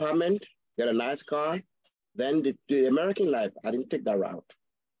an apartment, get a nice car. Then the American life, I didn't take that route.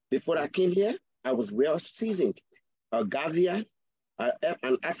 Before I came here, I was well seasoned. A Gavian,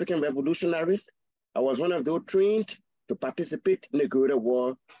 an African revolutionary. I was one of those trained to participate in the guerrilla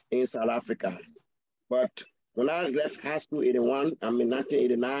war in South Africa. But when I left high school in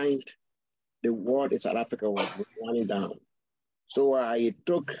 1989, the war in South Africa was running down. So I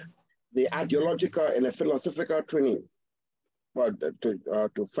took the ideological and the philosophical training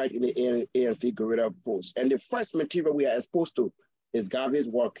to fight in the ANC guerrilla force. And the first material we are exposed to is Garvey's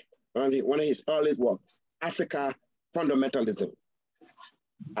work, one of his earliest work, Africa Fundamentalism.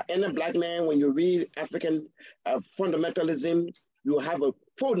 Any black man, when you read African fundamentalism, you have a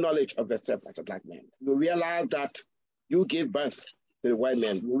full knowledge of yourself as a black man. You realize that you gave birth to the white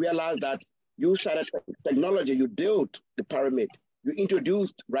man. You realize that you started technology, you built the pyramid, you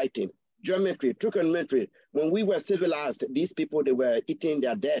introduced writing, geometry, trigonometry. When we were civilized, these people, they were eating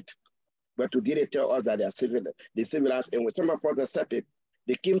their dead. But today they tell us that they are civilized. And when some of us accepted,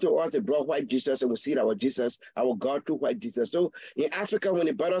 they came to us, they brought white Jesus, and we see our Jesus, our God through white Jesus. So in Africa, when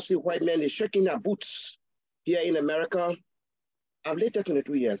the brothers see white men, they're shaking their boots. Here in America, I've lived there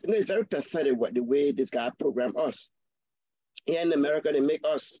 22 years. You know, it's very pathetic the way this guy programmed us. Here in America, they make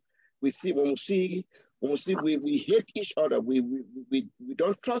us, we hate each other. We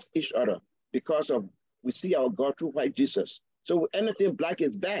don't trust each other because of, we see our God through white Jesus. So anything black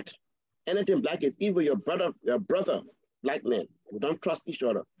is bad. Anything black is evil. Your brother, black men. We don't trust each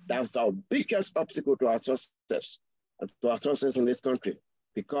other. That's our biggest obstacle to our success in this country,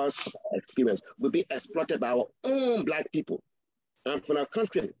 because of our experience. We'll be exploited by our own black people. And from our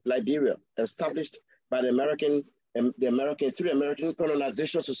country, Liberia, established by the American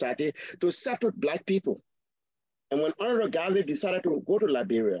Colonization Society to settle black people. And when Honorable Garvey decided to go to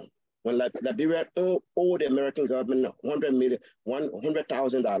Liberia, when Liberia owed the American government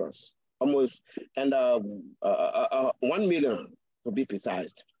 $100,000, almost, and 1 million to be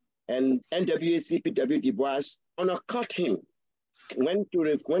precise. And NWACPW Du Bois undercut him. Went to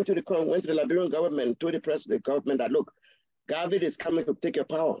the Liberian government, told the president of the government that, look, Garvey is coming to take your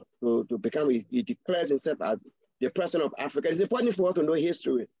power, to become, he declares himself as the president of Africa. It's important for us to know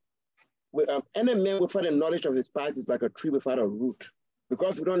history. Any man without the knowledge of his past is like a tree without a root.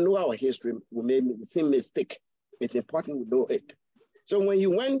 Because we don't know our history, we made the same mistake. It's important we know it. So when he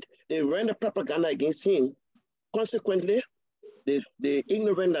went, they ran the propaganda against him. Consequently, the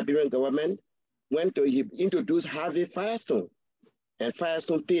ignorant Liberian government went to introduce Harvey Firestone. And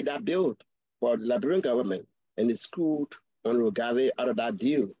Firestone paid that bill for the Liberian government. And he screwed Honorable Garvey out of that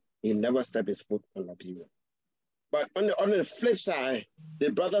deal. He never stepped his foot on Liberia. But on the flip side,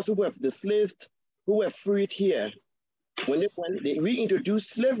 the brothers who were the slaves who were freed here, when they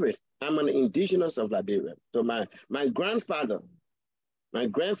reintroduced slavery, I'm an indigenous of Liberia. So my grandfather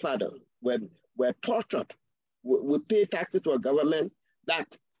were tortured. We pay taxes to a government that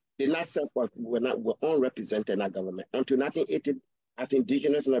did not serve us, were unrepresented in that government. Until 1980, as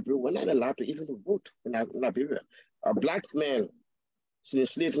indigenous in Liberia, we're not allowed to even vote in Liberia. A black man,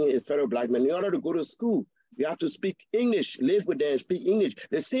 enslaved a fellow black man, in order to go to school, you have to speak English, live with them, speak English.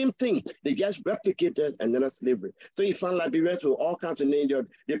 The same thing, they just replicated another slavery. So you found Liberians with all kinds of names.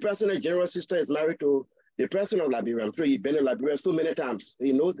 The president general sister is married to the president of Liberia. I'm sure he's been in Liberia so many times.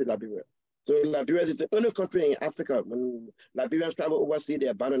 He knows the Liberia. So Liberia is the only country in Africa, when Liberians travel overseas, they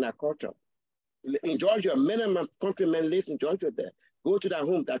abandon their culture. In Georgia, many of my countrymen live in Georgia there. Go to their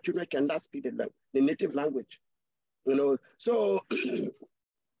home, their children cannot speak the native language. You know, so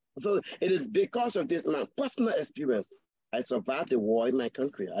so it is because of this, my personal experience. I survived the war in my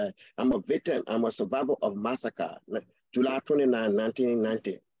country. I'm a victim. I'm a survivor of massacre. July 29,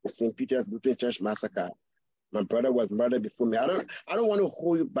 1990, the St. Peter's Lutheran Church massacre. My brother was murdered before me. I don't want to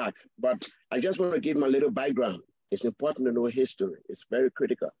hold you back, but I just want to give my little background. It's important to know history. It's very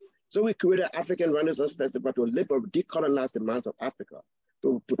critical. So we created African Renaissance Festival to decolonize the minds of Africa,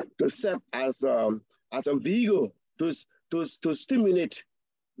 to serve as a vehicle to stimulate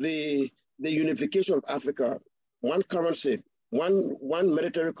the unification of Africa, one currency, one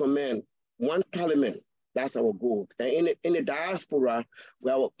military command, one parliament. That's our goal. And in the diaspora,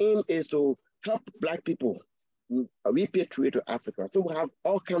 our aim is to help Black people repatriate to Africa. So we have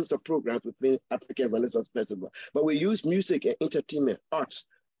all kinds of programs within African Renaissance Festival, but we use music and entertainment, arts,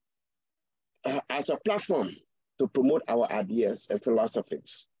 as a platform to promote our ideas and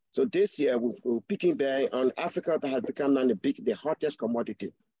philosophies. So this year, we're picking back on Africa that has become now the hottest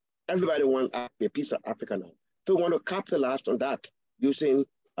commodity. Everybody wants a piece of Africa now. So we want to capitalize on that using,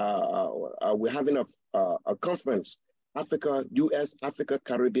 we're having a conference, US Africa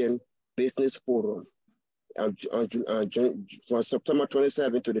Caribbean Business Forum from September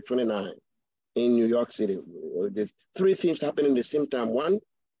 27 to the 29th in New York City. There's 3 things happening at the same time. One,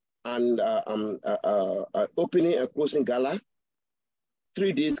 and opening and closing gala,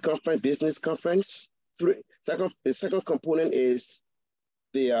 3 days conference, business conference. The second component is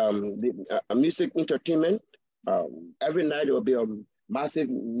the music entertainment. Every night there will be a massive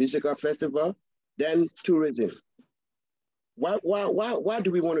musical festival. Then tourism. Why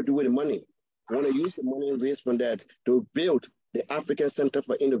do we want to do with the money? We want to use the money raised from that to build the African Center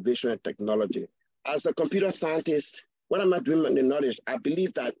for Innovation and Technology. As a computer scientist, what am I doing with the knowledge? I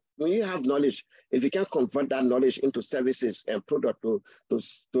believe that when you have knowledge, if you can convert that knowledge into services and product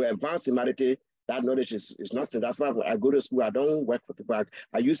to advance humanity, that knowledge is nothing. That's why when I go to school, I don't work for people.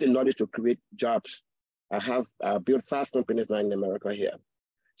 I use the knowledge to create jobs. I built 5 companies now in America here.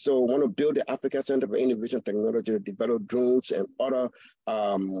 So I want to build the African Center for Innovation and Technology to develop drones and other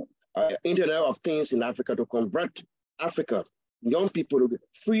Internet of Things in Africa to convert Africa, young people to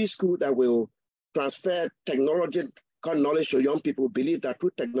free school that will transfer technology knowledge to young people. Believe that through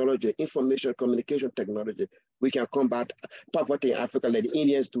technology, information, communication technology, we can combat poverty in Africa like the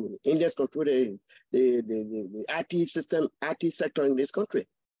Indians do. Indians control the IT system, IT sector in this country,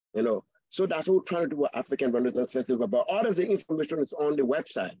 you know. So that's what we're trying to do with African Renaissance Festival. But all of the information is on the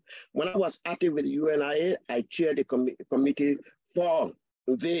website. When I was active with the UNIA, I chaired the committee for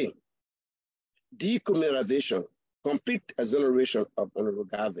the decriminalization, complete exoneration of Honorable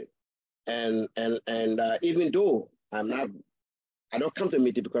Garvey. And even though I don't come to the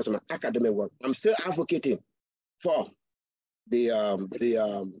meeting because of my academic work, I'm still advocating for the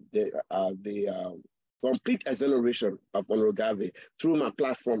complete exoneration of Honorable Garvey through my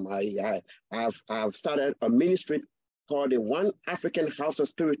platform. I've started a ministry called the One African House of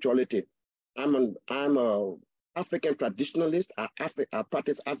Spirituality. I'm a African traditionalist. I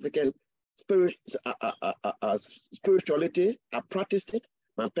practice African spirituality. I practiced it.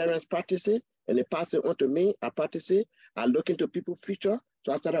 My parents practice it, and they pass it on to me. I practice it. I look into people's future.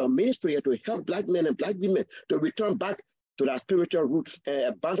 So I started a ministry to help Black men and Black women to return back to their spiritual roots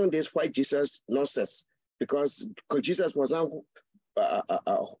and abandon this white Jesus nonsense. Because Jesus was not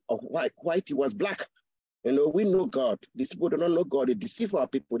white, he was Black. You know, we know God. These people do not know God. They deceive our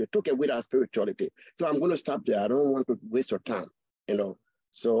people. They took away our spirituality. So I'm going to stop there. I don't want to waste your time, you know.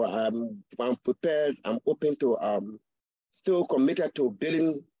 So I'm prepared. I'm open to, still committed to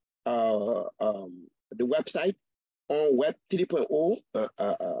building the website on Web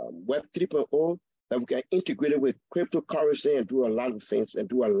 3.0, that we can integrate it with cryptocurrency and do a lot of things in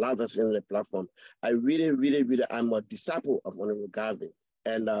the platform. I really, I'm a disciple of Honorable Garvey.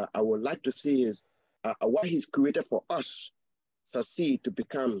 And I would like to see what he's created for us succeed to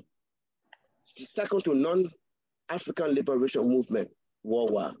become second to non-African liberation movement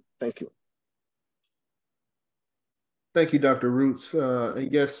worldwide. Thank you. Thank you, Dr. Roots.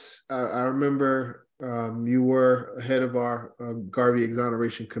 Yes, I remember you were head of our Garvey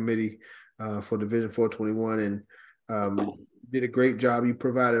Exoneration Committee for Division 421, and did a great job. You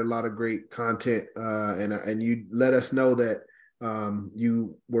provided a lot of great content, and you let us know that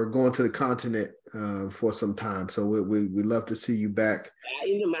you were going to the continent for some time. So we love to see you back. I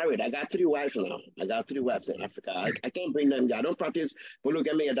even married. I got 3 wives now. I got 3 wives in Africa. I can't bring them there. I don't practice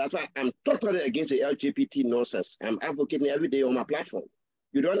polygamy. That's why I'm totally against the LGBT nonsense. I'm advocating every day on my platform.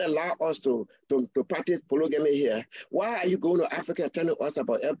 You don't allow us to practice polygamy here. Why are you going to Africa and telling us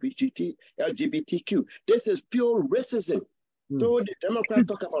about LGBTQ? This is pure racism. So the Democrats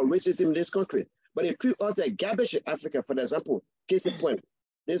talk about racism in this country, but they treat us like garbage in Africa. For example, case in point,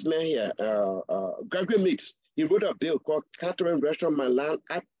 this man here, Gregory Meeks, he wrote a bill called Catering Restaurant My Land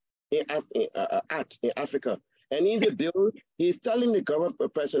Act in Africa. And in the bill, he's telling the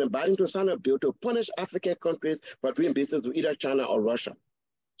government, President Biden, to sign a bill to punish African countries for doing business with either China or Russia.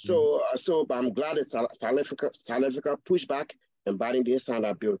 So I'm glad that South Africa pushed back and Biden didn't sign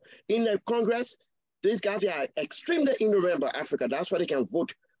that bill. In the Congress, these guys are extremely ignorant about Africa. That's why they can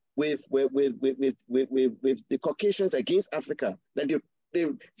vote with the Caucasians against Africa. Like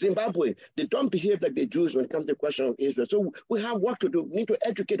Zimbabwe, they don't behave like the Jews when it comes to the question of Israel. So we have work to do. We need to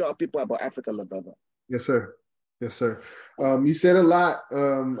educate our people about Africa, my brother. Yes, sir. Yes, sir. You said a lot.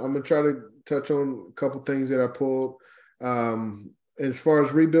 I'm going to try to touch on a couple things that I pulled. As far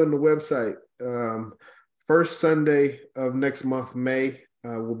as rebuilding the website, first Sunday of next month, May,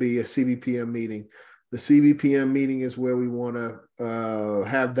 will be a CBPM meeting. The CBPM meeting is where we want to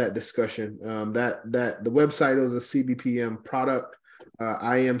have that discussion. That the website is a CBPM product.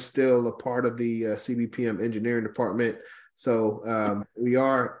 I am still a part of the CBPM engineering department. So we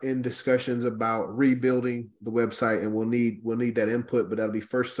are in discussions about rebuilding the website, and we'll need that input, but that'll be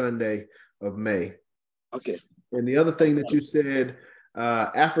first Sunday of May. Okay. And the other thing that you said,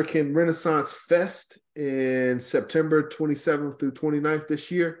 African Renaissance Fest in September 27th through 29th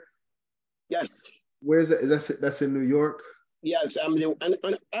this year. Yes. Where is that? That's in New York? Yes. Other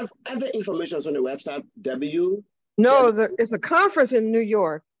information is on the website, it's a conference in New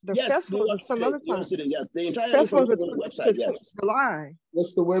York. The yes, festival is some other time. Yes, the entire information on the website. Yes. July.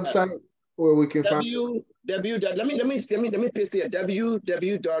 What's the website where we can find? Let me paste here.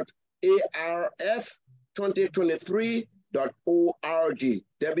 www.arf2023.org.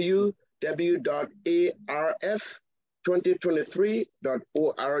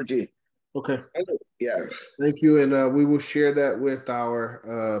 www.arf2023.org. Okay. Yeah. Thank you, and we will share that with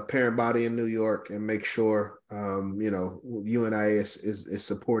our parent body in New York and make sure UNIA is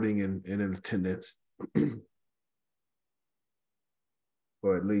supporting and in attendance,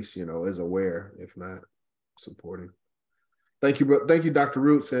 or at least is aware, if not supporting. Thank you, Dr.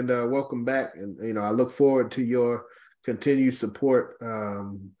 Roots, and welcome back. And I look forward to your continued support, for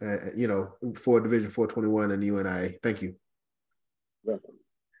Division 421 and UNIA. Thank you. Welcome.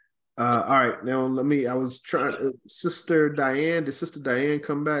 All right, now I was trying, Sister Diane, did Sister Diane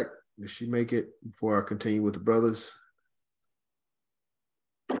come back? Did she make it before I continue with the brothers?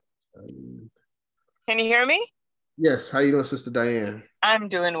 Can you hear me? Yes, how you doing, Sister Diane? I'm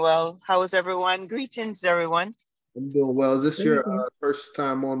doing well. How is everyone? Greetings, everyone. I'm doing well. Is this your first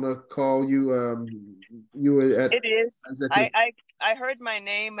time on the call? You were at It is. Executive. I heard my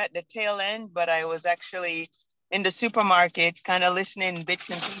name at the tail end, but I was actually in the supermarket kind of listening bits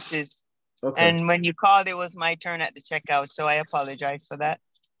and pieces. Okay. And when you called, it was my turn at the checkout. So I apologize for that.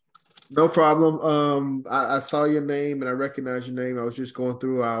 No problem. I saw your name and I recognize your name. I was just going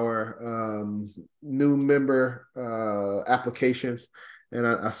through our new member applications and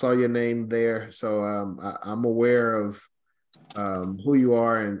I saw your name there. So I'm aware of who you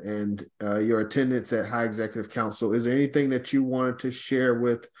are and your attendance at High Executive Council. Is there anything that you wanted to share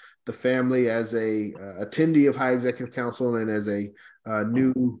with the family as a attendee of High Executive Council and as a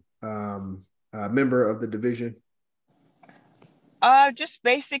new member of the division? Just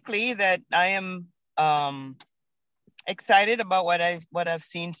basically that I am excited about what I've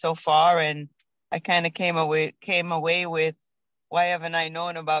seen so far, and I kind of came away with, why haven't I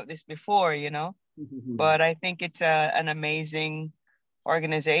known about this before, you know? But I think it's an amazing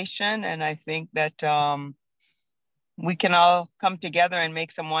organization, and I think that we can all come together and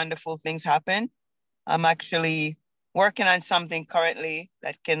make some wonderful things happen. I'm actually working on something currently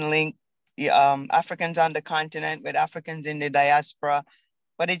that can link Africans on the continent with Africans in the diaspora,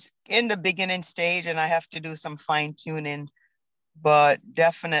 but it's in the beginning stage and I have to do some fine tuning, but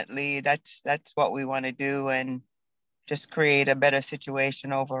definitely that's what we want to do and just create a better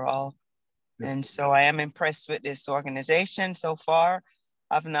situation overall. Yes. And so I am impressed with this organization so far.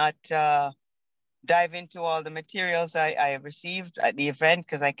 I've not dived into all the materials I have received at the event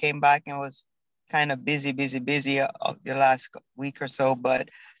because I came back and was kind of busy the last week or so, but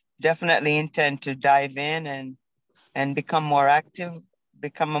definitely intend to dive in and become a more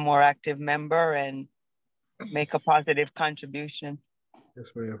active member and make a positive contribution.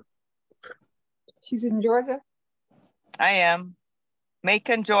 Yes, ma'am. She's in Georgia? I am.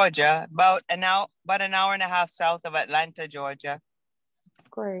 Macon, Georgia, about an hour and a half south of Atlanta, Georgia.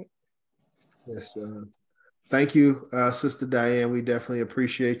 Great. Yes, thank you, Sister Diane. We definitely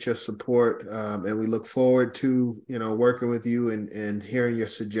appreciate your support, and we look forward to working with you and hearing your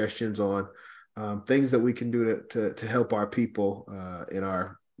suggestions on things that we can do to help our people in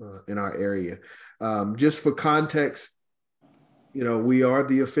our area. Just for context, we are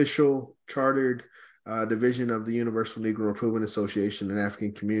the official chartered division of the Universal Negro Improvement Association and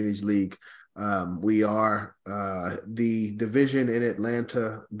African Communities League. We are the division in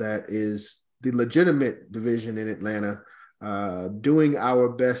Atlanta that is the legitimate division in Atlanta, doing our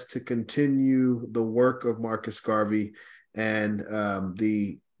best to continue the work of Marcus Garvey and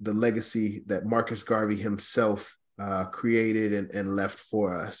the legacy that Marcus Garvey himself created and left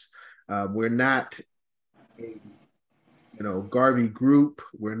for us. We're not a Garvey group.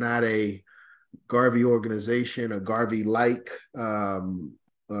 We're not a Garvey organization, a Garvey-like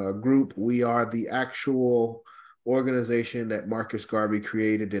group. We are the actual organization that Marcus Garvey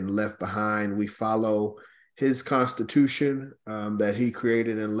created and left behind. We follow his constitution that he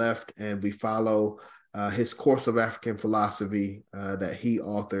created and left, and we follow his course of African philosophy that he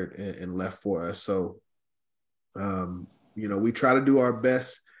authored and left for us. So, we try to do our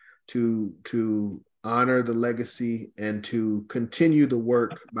best to honor the legacy and to continue the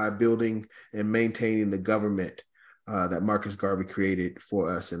work by building and maintaining the government that Marcus Garvey created for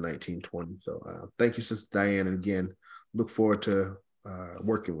us in 1920. So thank you, Sister Diane. And again, look forward to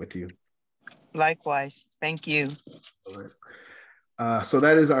working with you. Likewise. Thank you. All right. So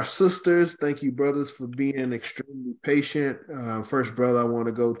that is our sisters. Thank you, brothers, for being extremely patient. First brother I want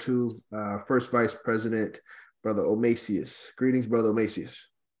to go to, First Vice President, Brother Omasius. Greetings, Brother Omasius.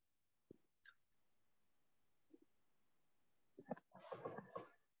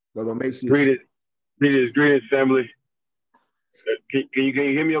 Brother Omasius. Greetings, family. Can you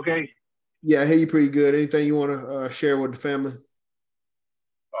hear me okay? Yeah, I hear you pretty good. Anything you want to share with the family?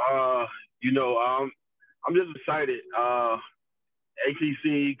 I'm just excited.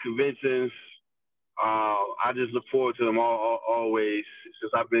 HEC conventions, I just look forward to them always.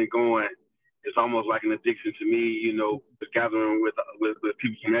 Since I've been going, it's almost like an addiction to me, gathering with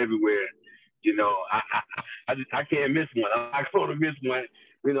people from everywhere. I can't miss one. I don't want to miss one,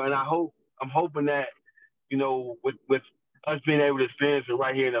 and I'm hoping that, with us being able to experience it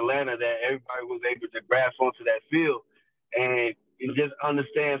right here in Atlanta, that everybody was able to grasp onto that field and just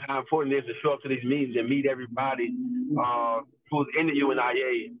understands how important it is to show up to these meetings and meet everybody who's in the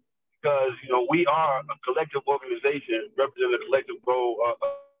UNIA, because we are a collective organization representing a collective goal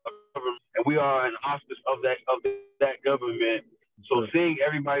and we are an auspice of that government. So seeing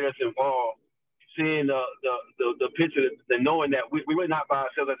everybody that's involved, seeing the picture, the knowing that we're not by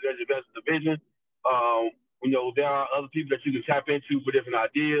ourselves as the division. There are other people that you can tap into for different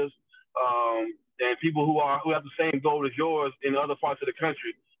ideas, and people who have the same goal as yours in other parts of the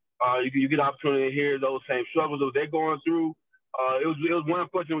country. You get an opportunity to hear those same struggles that they're going through. It was one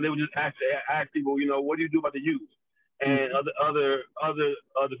question where they would just ask people, what do you do about the youth? And other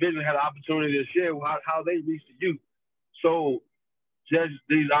divisions had an opportunity to share how they reach the youth. So just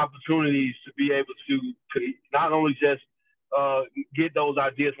these opportunities to be able to not only just get those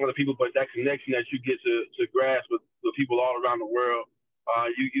ideas from the people, but that connection that you get to grasp with people all around the world.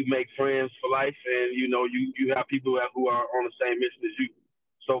 You make friends for life, and you have people who are on the same mission as you.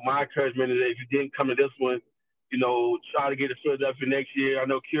 So my encouragement is that if you didn't come to this one, try to get to Philadelphia next year. I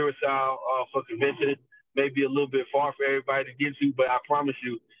know Curacao for convention may be a little bit far for everybody to get to, but I promise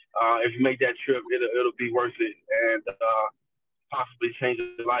you, if you make that trip, it'll be worth it, and possibly change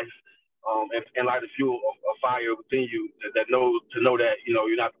your life, and light a fuel, a fire within you to know that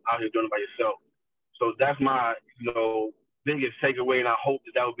you're not out here doing it by yourself. So that's my biggest takeaway, and I hope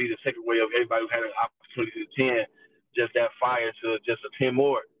that would be the takeaway of everybody who had an opportunity to attend. Just that fire to just attend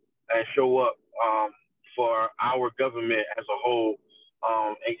more and show up for our government as a whole,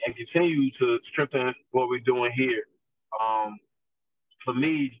 and continue to strengthen what we're doing here. For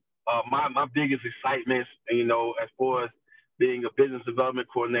me, my biggest excitement, as far as being a business development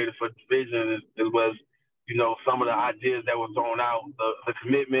coordinator for division, was some of the ideas that were thrown out, the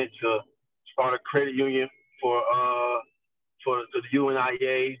commitment to start a credit union for the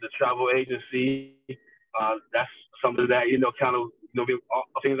UNIA, the travel agency. That's something that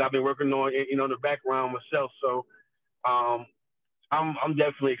things I've been working on in the background myself. So I'm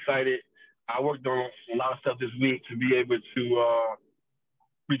definitely excited. I worked on a lot of stuff this week to be able to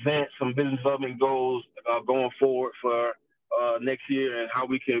present some business development goals going forward for next year, and how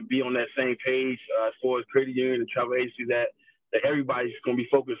we can be on that same page as far as credit union and travel agency that everybody's going to be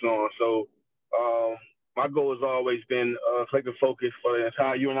focused on. So my goal has always been collective focus for the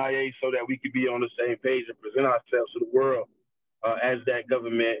entire UNIA, so that we could be on the same page and present ourselves to the world as that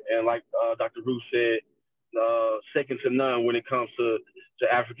government. And like Dr. Ruth said, second to none when it comes to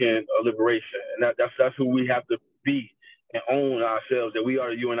African liberation. And that's who we have to be and own ourselves, that we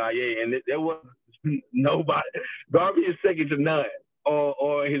are the UNIA. And there was nobody. Garvey is second to none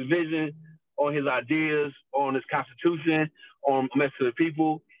on his vision, on his ideas, on his constitution, on message to the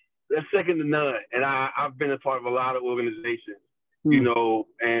people. They're second to none. And I've been a part of a lot of organizations,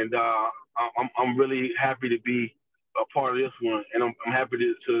 and I'm really happy to be a part of this one. And I'm happy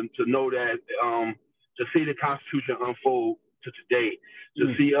to know that, to see the Constitution unfold to today,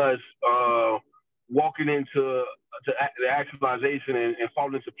 to see us walking into the actualization and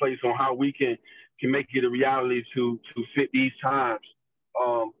falling into place on how we can make it a reality to fit these times,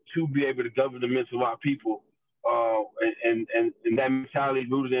 to be able to govern the minds of our people. And that mentality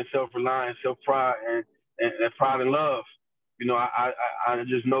rooted in self-reliance, self-pride, and pride and love. I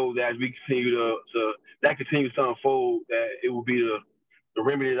just know that as we continue that continues to unfold, that it will be the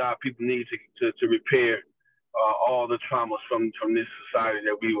remedy that our people need to repair all the traumas from this society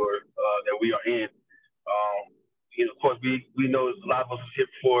that we are in. Of course, we know a lot of us was here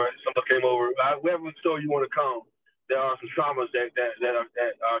before. Some of us came over. Wherever store you want to come, there are some traumas that are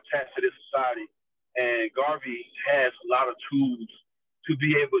attached to this society. And Garvey has a lot of tools to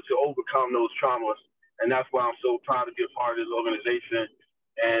be able to overcome those traumas. And that's why I'm so proud to be a part of this organization.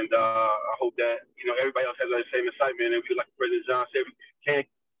 And I hope that, everybody else has that same excitement. And we, like President John said, we can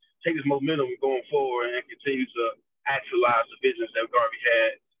take this momentum going forward and continue to actualize the visions that Garvey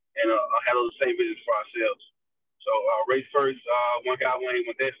had, and have those same visions for ourselves. So race first, one guy, one aim,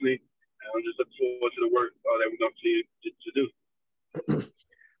 one destiny. And I'm just looking forward to the work that we're going to continue to do.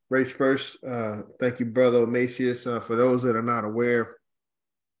 Race first. Thank you, Brother Macias. For those that are not aware,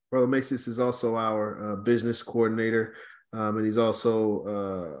 Brother Macias is also our business coordinator, and he's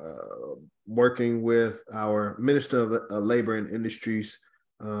also working with our Minister of Labor and Industries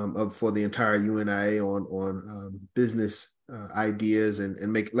for the entire UNIA on business ideas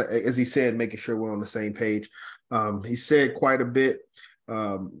and make, as he said, making sure we're on the same page. He said quite a bit.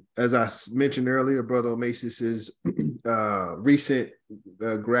 As I mentioned earlier, Brother Macias is recent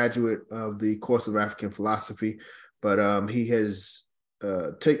graduate of the course of African philosophy, but he has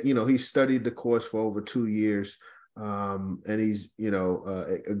he studied the course for over 2 years, and he's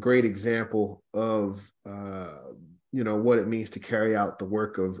a great example of what it means to carry out the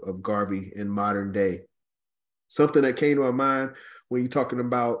work of Garvey in modern day. Something that came to my mind when you're talking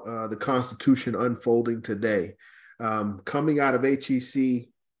about the Constitution unfolding today. Coming out of HEC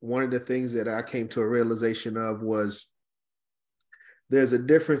one of the things that I came to a realization of was there's a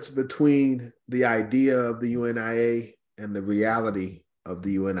difference between the idea of the UNIA and the reality of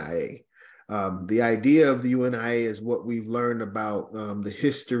the UNIA. The idea of the UNIA is what we've learned about the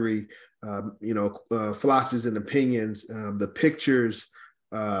history, philosophies and opinions, the pictures,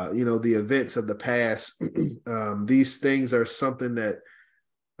 the events of the past. These things are something that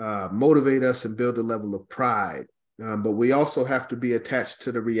motivate us and build a level of pride. But we also have to be attached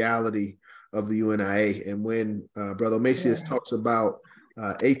to the reality of the UNIA. And when Brother Macias talks about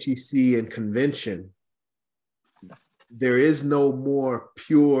HEC and convention, there is no more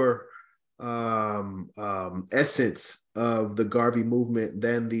pure essence of the Garvey movement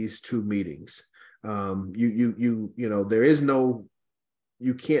than these two meetings. There is no,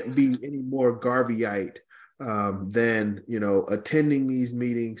 you can't be any more Garveyite than, attending these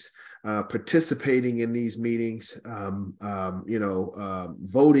meetings, participating in these meetings,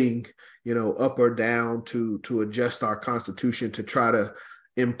 voting, up or down to adjust our Constitution to try to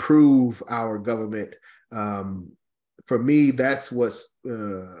improve our government. For me, that's what's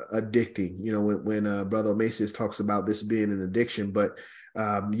addicting. When Brother Macias talks about this being an addiction, but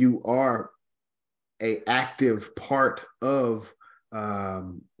you are an active part of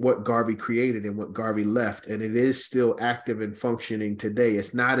what Garvey created and what Garvey left, and it is still active and functioning today.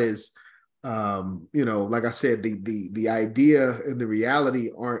 It's not as like I said, the idea and the reality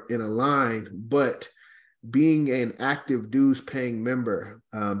aren't in a line, but being an active dues-paying member,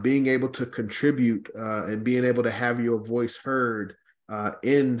 being able to contribute and being able to have your voice heard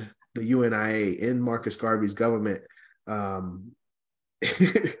in the UNIA, in Marcus Garvey's government,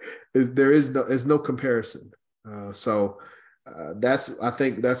 is no comparison. I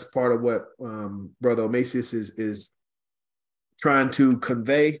think that's part of what Brother Macias is trying to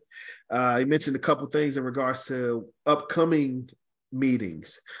convey. He mentioned a couple things in regards to upcoming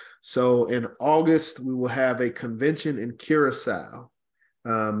meetings. So in August, we will have a convention in Curacao.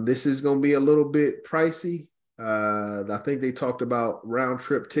 This is going to be a little bit pricey. I think they talked about round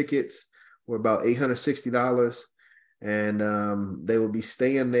trip tickets were about $860. And they will be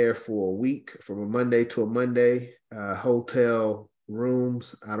staying there for a week, from a Monday to a Monday. Hotel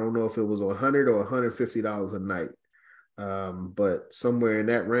rooms, I don't know if it was $100 or $150 a night, but somewhere in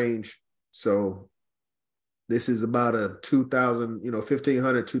that range. So this is about a $1,500,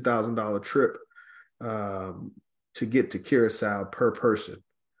 $2,000 trip to get to Curacao per person.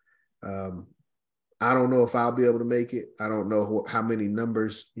 I don't know if I'll be able to make it. I don't know how many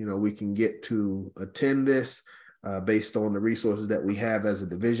numbers we can get to attend this based on the resources that we have as a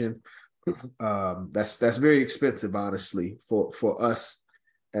division. That's very expensive, honestly, for us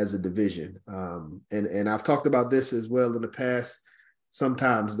as a division. And I've talked about this as well in the past.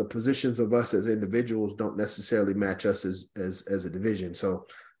 Sometimes the positions of us as individuals don't necessarily match us as a division. So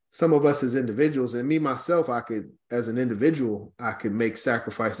some of us as individuals, and me myself, as an individual, I could make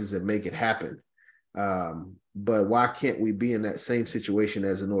sacrifices and make it happen. But why can't we be in that same situation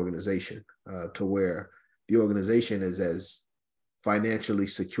as an organization, to where the organization is as financially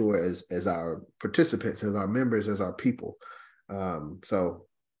secure as our participants, as our members, as our people? So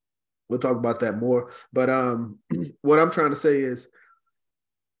we'll talk about that more. But what I'm trying to say is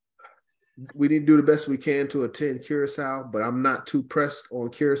we need to do the best we can to attend Curacao, but I'm not too pressed on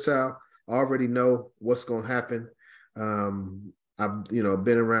Curacao. I already know what's going to happen. I've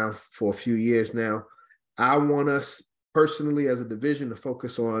been around for a few years now. I want us personally as a division to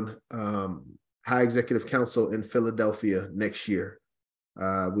focus on High Executive Council in Philadelphia next year.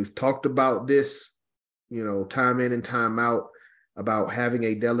 We've talked about this, time in and time out, about having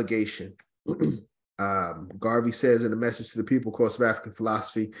a delegation. Garvey says in the message to the people, Course of African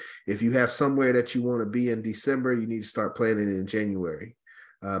Philosophy, if you have somewhere that you want to be in December, you need to start planning in January,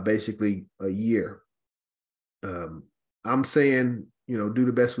 basically a year. I'm saying, do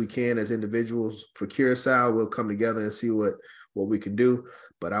the best we can as individuals for Curacao. We'll come together and see what we can do.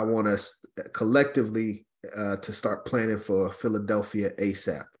 But I want us collectively to start planning for Philadelphia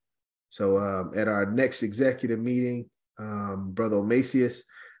ASAP. So at our next executive meeting, Brother Macias,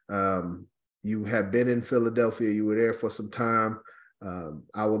 you have been in Philadelphia. You were there for some time.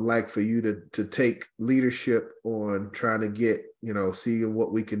 I would like for you to take leadership on trying to get, seeing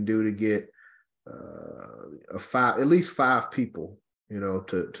what we can do to get at least five people,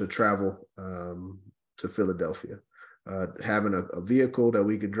 to travel to Philadelphia, having a vehicle that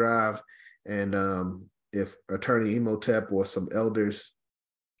we could drive. And if Attorney Emotep or some elders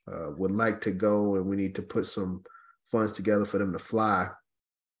would like to go and we need to put some funds together for them to fly,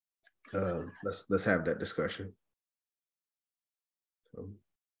 let's have that discussion.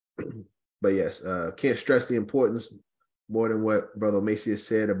 But yes, can't stress the importance. more than what Brother Macy has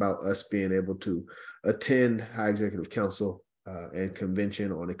said about us being able to attend High Executive Council and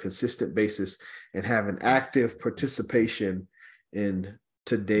convention on a consistent basis and have an active participation in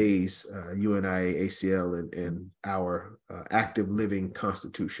today's UNIA-ACL and our active living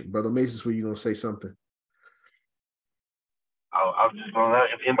constitution. Brother Macy, were you going to say something? I was just going to,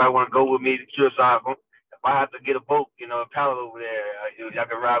 if anybody want to go with me to Curacao, if I have to get a boat, you know, a pallet over there, y'all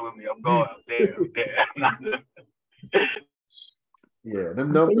can ride with me. I'm going up there. Yeah,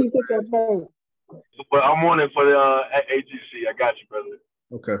 them numbers. But I'm on it for the AGC. I got you, brother.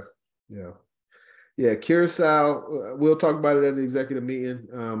 Okay. Yeah. Yeah, Curacao, we'll talk about it at the executive meeting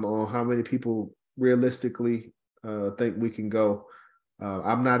on how many people realistically think we can go.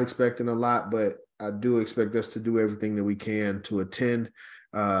 I'm not expecting a lot, but I do expect us to do everything that we can to attend.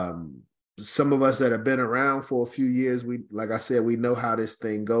 Some of us that have been around for a few years, like I said, we know how this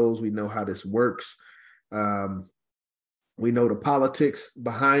thing goes. We know how this works. We know the politics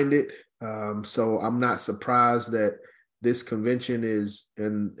behind it. So I'm not surprised that this convention is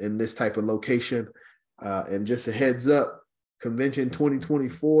in this type of location. And just a heads up, Convention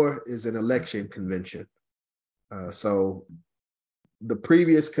 2024 is an election convention. So the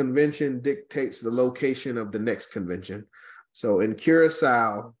previous convention dictates the location of the next convention. So in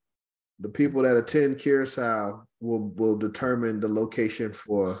Curacao, the people that attend Curacao will determine the location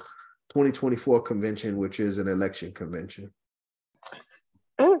for 2024 convention, which is an election convention.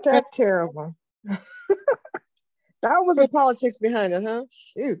 Ain't that terrible? That was the politics behind it, huh?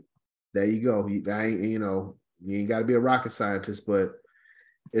 Shoot. There you go. You ain't got to be a rocket scientist, but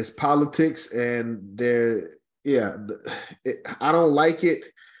it's politics, and I don't like it.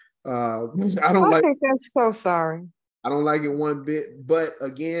 I think that's so sorry. I don't like it one bit. But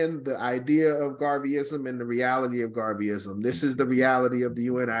again, the idea of Garveyism and the reality of Garveyism. This is the reality of the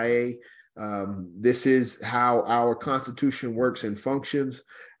UNIA. This is how our Constitution works and functions.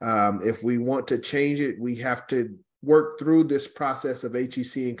 If we want to change it, we have to work through this process of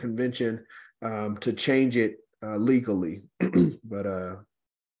HEC and convention to change it legally. But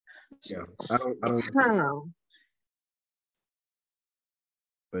yeah, I don't.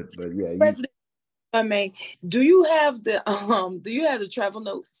 But yeah. President, I mean, do you have the travel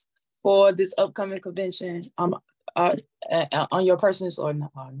notes for this upcoming convention on your personal or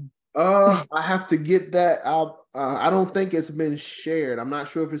not? I have to get that out. I don't think it's been shared. I'm not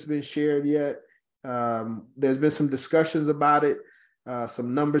sure if it's been shared yet. There's been some discussions about it.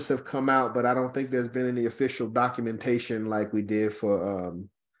 Some numbers have come out, but I don't think there's been any official documentation like we did for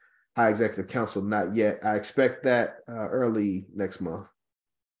High Executive Council. Not yet. I expect that early next month.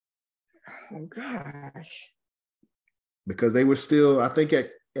 Oh gosh. Because they were still, I think at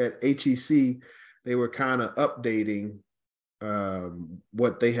HEC, they were kind of updating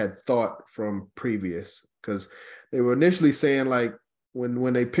what they had thought from previous, because they were initially saying like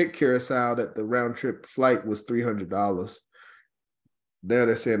when they picked Curacao that the round trip flight was $300. Now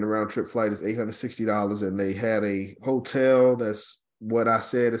they're saying the round trip flight is $860, and they had a hotel that's what I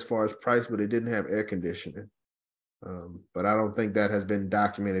said as far as price, but it didn't have air conditioning. But I don't think that has been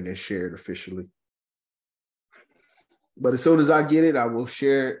documented and shared officially. But as soon as I get it, I will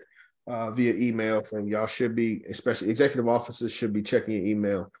share it via email. And y'all should be, especially executive officers, should be checking your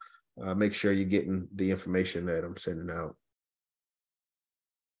email. Make sure you're getting the information that I'm sending out.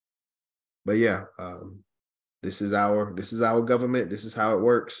 But yeah, this is our government. This is how it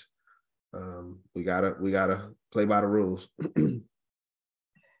works. We gotta play by the rules.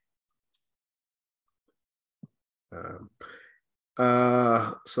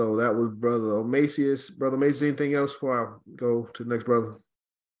 So that was Brother Macius. Brother Macius, anything else before I go to the next brother?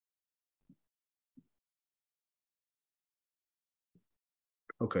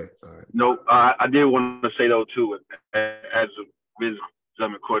 Okay, all right. No, I did want to say though too, as a business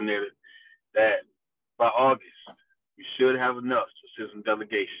development coordinator, that by August we should have enough to system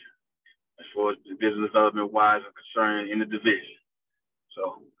delegation as far as the business development wise and concerned in the division.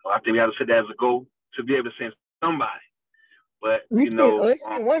 So I think we have to set that as a goal to be able to send somebody. But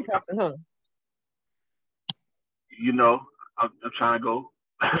one person, huh? I'm trying to go.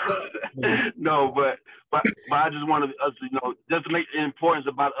 No, but I just wanted us to just to make the importance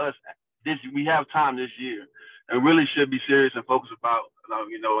about us. We have time this year, and really should be serious and focus about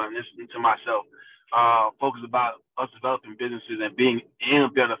and listening to myself, focus about us developing businesses and being in a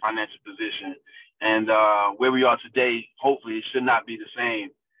better financial position. And where we are today, hopefully, it should not be the same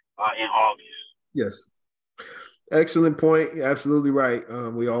in August. Yes. Excellent point. You're absolutely right.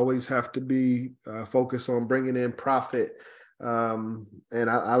 We always have to be focused on bringing in profit. And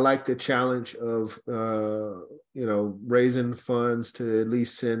I like the challenge of, raising funds to at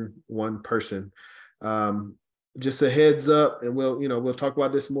least send one person. just a heads up, and we'll talk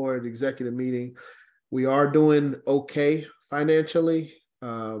about this more at the executive meeting. We are doing okay financially.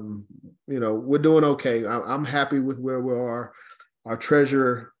 We're doing okay. I'm happy with where we are. Our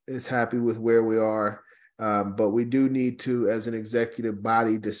treasurer is happy with where we are. But we do need to, as an executive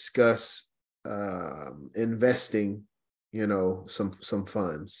body, discuss investing, some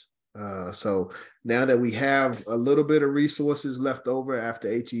funds. So now that we have a little bit of resources left over after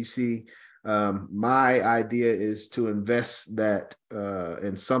HEC, my idea is to invest that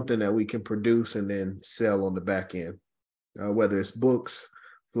in something that we can produce and then sell on the back end, whether it's books,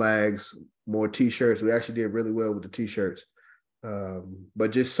 flags, more T-shirts. We actually did really well with the T-shirts,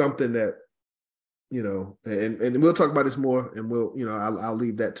 but just something that, and we'll talk about this more, and I'll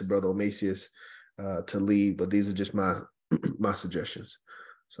leave that to Brother Omasius to lead, but these are just my suggestions.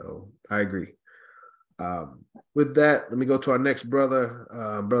 So I agree. With that, let me go to our next brother.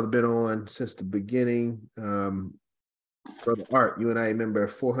 Brother been on since the beginning. Brother Art, UNIA member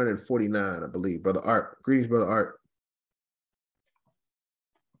 449, I believe. Brother Art, greetings, Brother Art.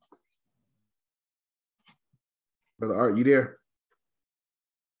 Brother Art, you there?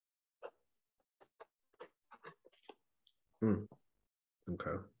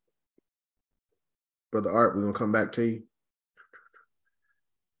 Okay. Brother Art, we're going to come back to you.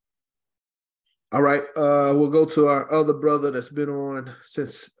 All right. We'll go to our other brother that's been on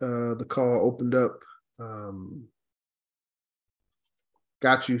since the call opened up.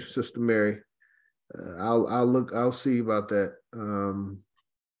 Got you, Sister Mary. I'll see about that.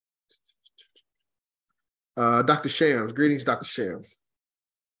 Dr. Shams, greetings, Dr. Shams.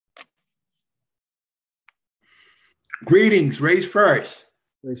 Greetings, race first.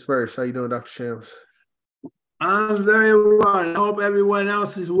 Race first. How you doing, Dr. Shams? I'm very well. I hope everyone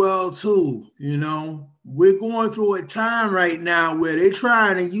else is well too. We're going through a time right now where they're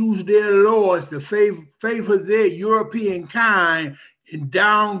trying to use their laws to favor their European kind and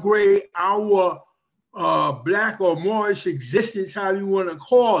downgrade our Black or Moorish existence, how you want to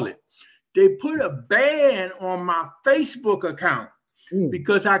call it. They put a ban on my Facebook account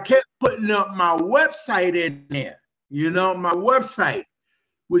because I kept putting up my website in there. My website,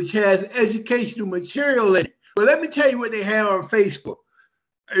 which has educational material in it. But let me tell you what they have on Facebook.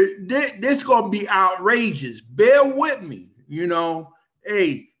 This is going to be outrageous. Bear with me,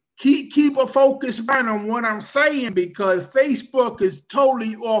 Hey, keep a focused mind on what I'm saying, because Facebook is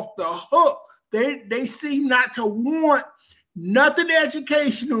totally off the hook. They seem not to want nothing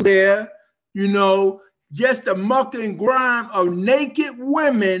educational there, just the muck and grime of naked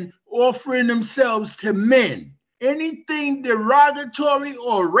women offering themselves to men. Anything derogatory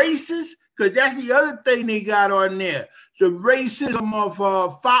or racist, because that's the other thing they got on there, the racism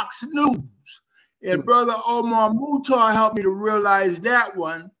of Fox News. And Brother Omar Mutar helped me to realize that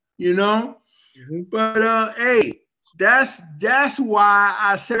one, But hey, that's why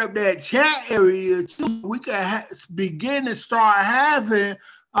I set up that chat area too. We can begin to start having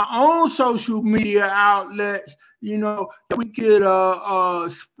our own social media outlets, that we could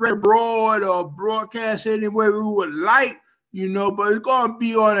spread abroad or broadcast anywhere we would like, but it's going to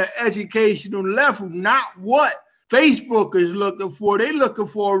be on an educational level, not what Facebook is looking for. They're looking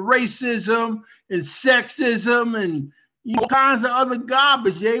for racism and sexism and all kinds of other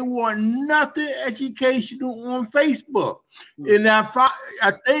garbage. They want nothing educational on Facebook. And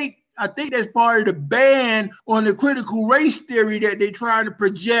I think that's part of the ban on the critical race theory that they're trying to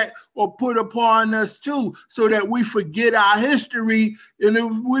project or put upon us too, so that we forget our history. And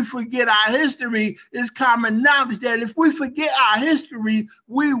if we forget our history, it's common knowledge that if we forget our history,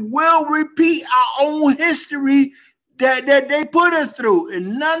 we will repeat our own history that they put us through.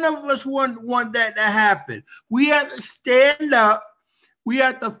 And none of us want that to happen. We have to stand up. We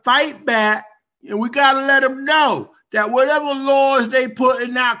have to fight back. And we got to let them know that whatever laws they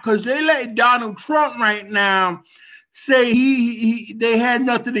putting out, because they let Donald Trump right now say they had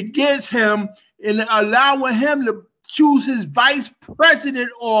nothing against him and allowing him to choose his vice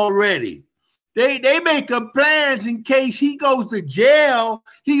president already. They making plans in case he goes to jail,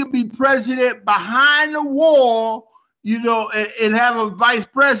 he could be president behind the wall, and have a vice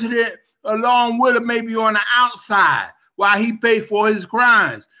president along with him, maybe on the outside, while he paid for his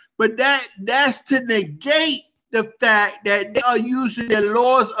crimes. But that's to negate the fact that they are using their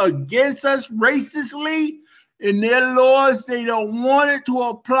laws against us racistly, and their laws, they don't want it to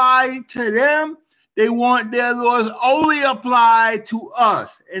apply to them. They want their laws only applied to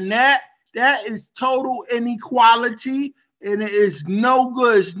us. And that is total inequality, and it is no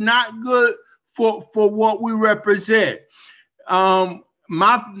good. It's not good for what we represent.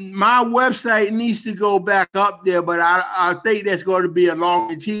 My website needs to go back up there, but I think that's going to be a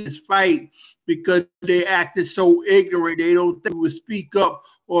long and tedious fight, because they acted so ignorant. They don't think we would speak up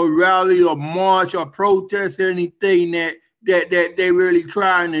or rally or march or protest or anything that they really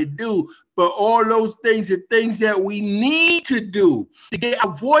trying to do. But all those things are things that we need to do to get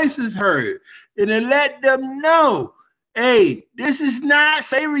our voices heard and to let them know, hey, this is not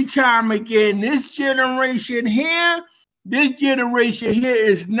slavery time again. This generation here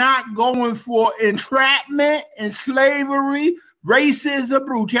is not going for entrapment and slavery, racism,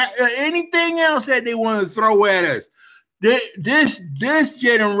 brutality, anything else that they want to throw at us. This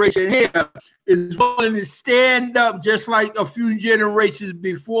generation here is willing to stand up just like a few generations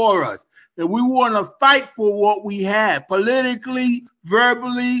before us. And we want to fight for what we have, politically,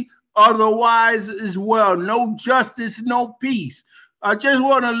 verbally, otherwise as well. No justice, no peace. I just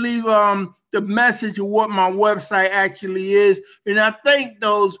want to leave the message of what my website actually is. And I thank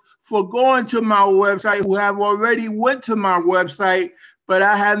those for going to my website who have already went to my website, but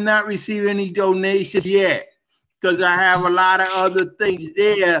I have not received any donations yet, because I have a lot of other things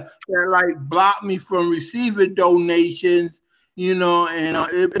there that like block me from receiving donations, you know, and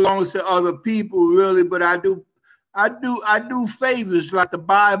it belongs to other people really, but I do favors like the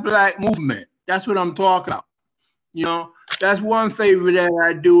Buy Black movement. That's what I'm talking about. You know, that's one favor that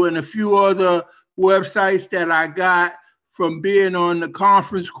I do, and a few other websites that I got from being on the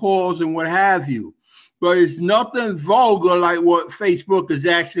conference calls and what have you. But it's nothing vulgar like what Facebook is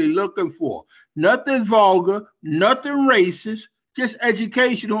actually looking for. Nothing vulgar, nothing racist, just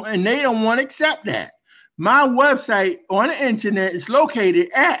educational, and they don't want to accept that. My website on the internet is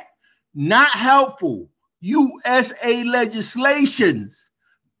located at Not Helpful USA Legislations,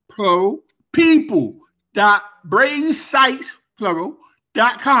 plural,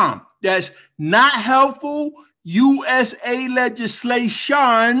 people.brainsites.com. That's Not Helpful USA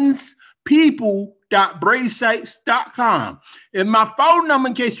Legislations, people.brainsites.com. And my phone number,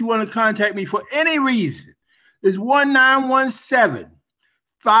 in case you want to contact me for any reason, is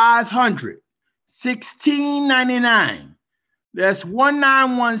 1917-500-1699. That's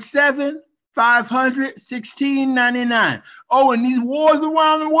 1917-500-1699. Oh, and these wars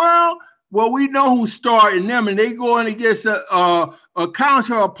around the world, well, we know who's starting them, and they going against a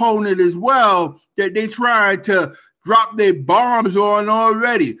counter opponent as well that they trying to drop their bombs on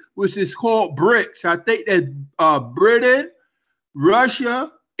already, which is called BRICS. I think that's Britain,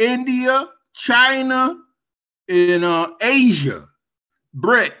 Russia, India, China, and Asia.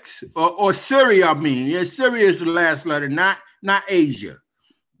 BRICS, or Syria, I mean. Yeah, Syria is the last letter, not Asia.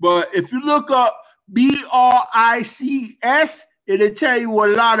 But if you look up BRICS, it'll tell you a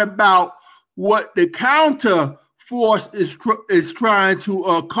lot about what the counter force is trying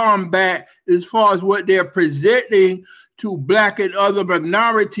to combat as far as what they're presenting to Black and other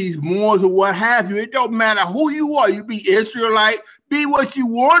minorities, Moors or what have you. It don't matter who you are. You be Israelite, be what you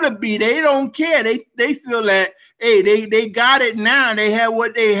want to be. They don't care. They feel that, hey, they got it now. They have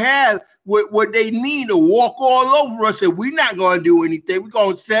what they have, what they need to walk all over us. And we're not going to do anything. We're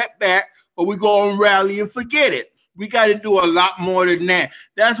going to sit back or we're going to rally and forget it. We got to do a lot more than that.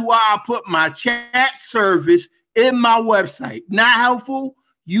 That's why I put my chat service in my website. Not Helpful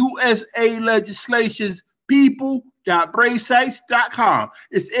USA Legislations, people.brainsites.com.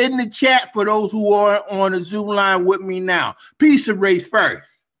 It's in the chat for those who are on the Zoom line with me now. Peace and race first.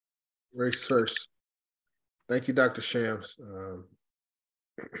 Race first. Thank you, Dr. Shams.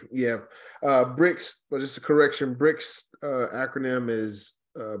 BRICS, but just a correction, BRICS acronym is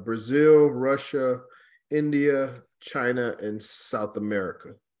Brazil, Russia, India, China, and South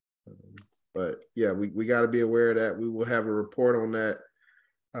America. But yeah, we got to be aware of that. We will have a report on that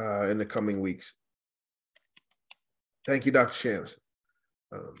in the coming weeks. Thank you, Dr. Shams.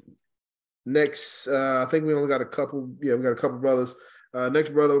 Next, I think we only got a couple. Yeah, we got a couple brothers.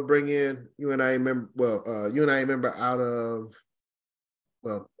 Next brother will bring in UNIA member. Well, UNIA member out of.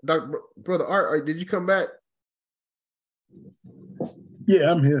 Well, Brother Art, did you come back?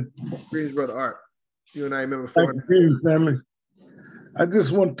 Yeah, I'm here. Greetings, Brother Art. UNIA member. Greetings, family. I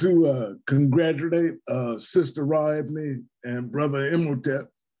just want to congratulate Sister Ra Ebony and Brother Imhotep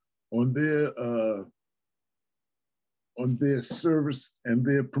on their service and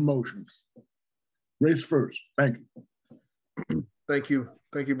their promotions. Race first. Thank you.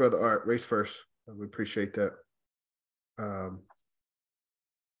 Thank you, Brother Art. Race first. We appreciate that.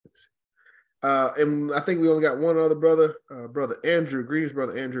 And I think we only got one other brother, Brother Andrew. Greetings,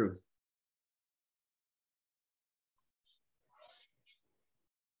 Brother Andrew.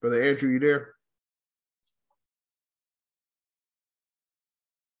 Brother Andrew, you there?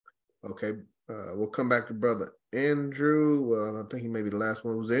 Okay, we'll come back to Brother Andrew. Well, I think he may be the last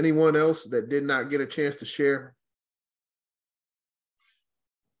one. Was there anyone else that did not get a chance to share?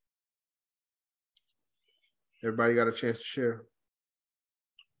 Everybody got a chance to share.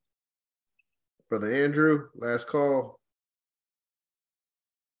 Brother Andrew, last call.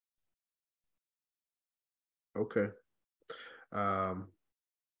 Okay. All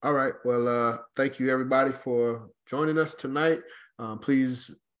right. Well, thank you everybody for joining us tonight.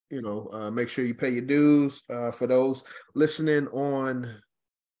 Please, make sure you pay your dues. For those listening on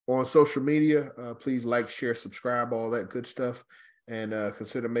social media, please like, share, subscribe, all that good stuff, and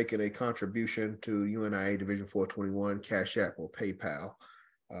consider making a contribution to UNIA Division 421, Cash App, or PayPal.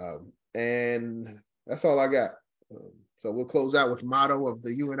 And that's all I got. So we'll close out with the motto of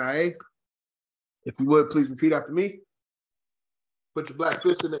the UNIA. If you would, please repeat after me. Put your black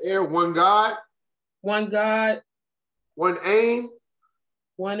fists in the air. One God. One God. One aim.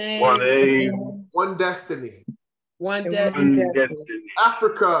 One aim. One aim. One destiny. One destiny.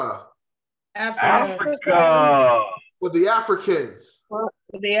 Africa. Africa. For the Africans. For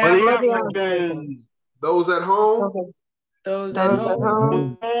the Africans. Those at home. Those at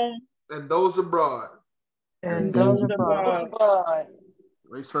home. And those abroad. And those abroad.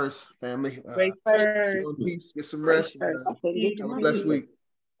 Race first, family. Race first. Peace. Get some rest. Have a blessed week.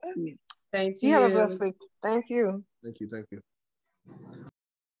 Thank you. You have a blessed week. Thank you. Thank you.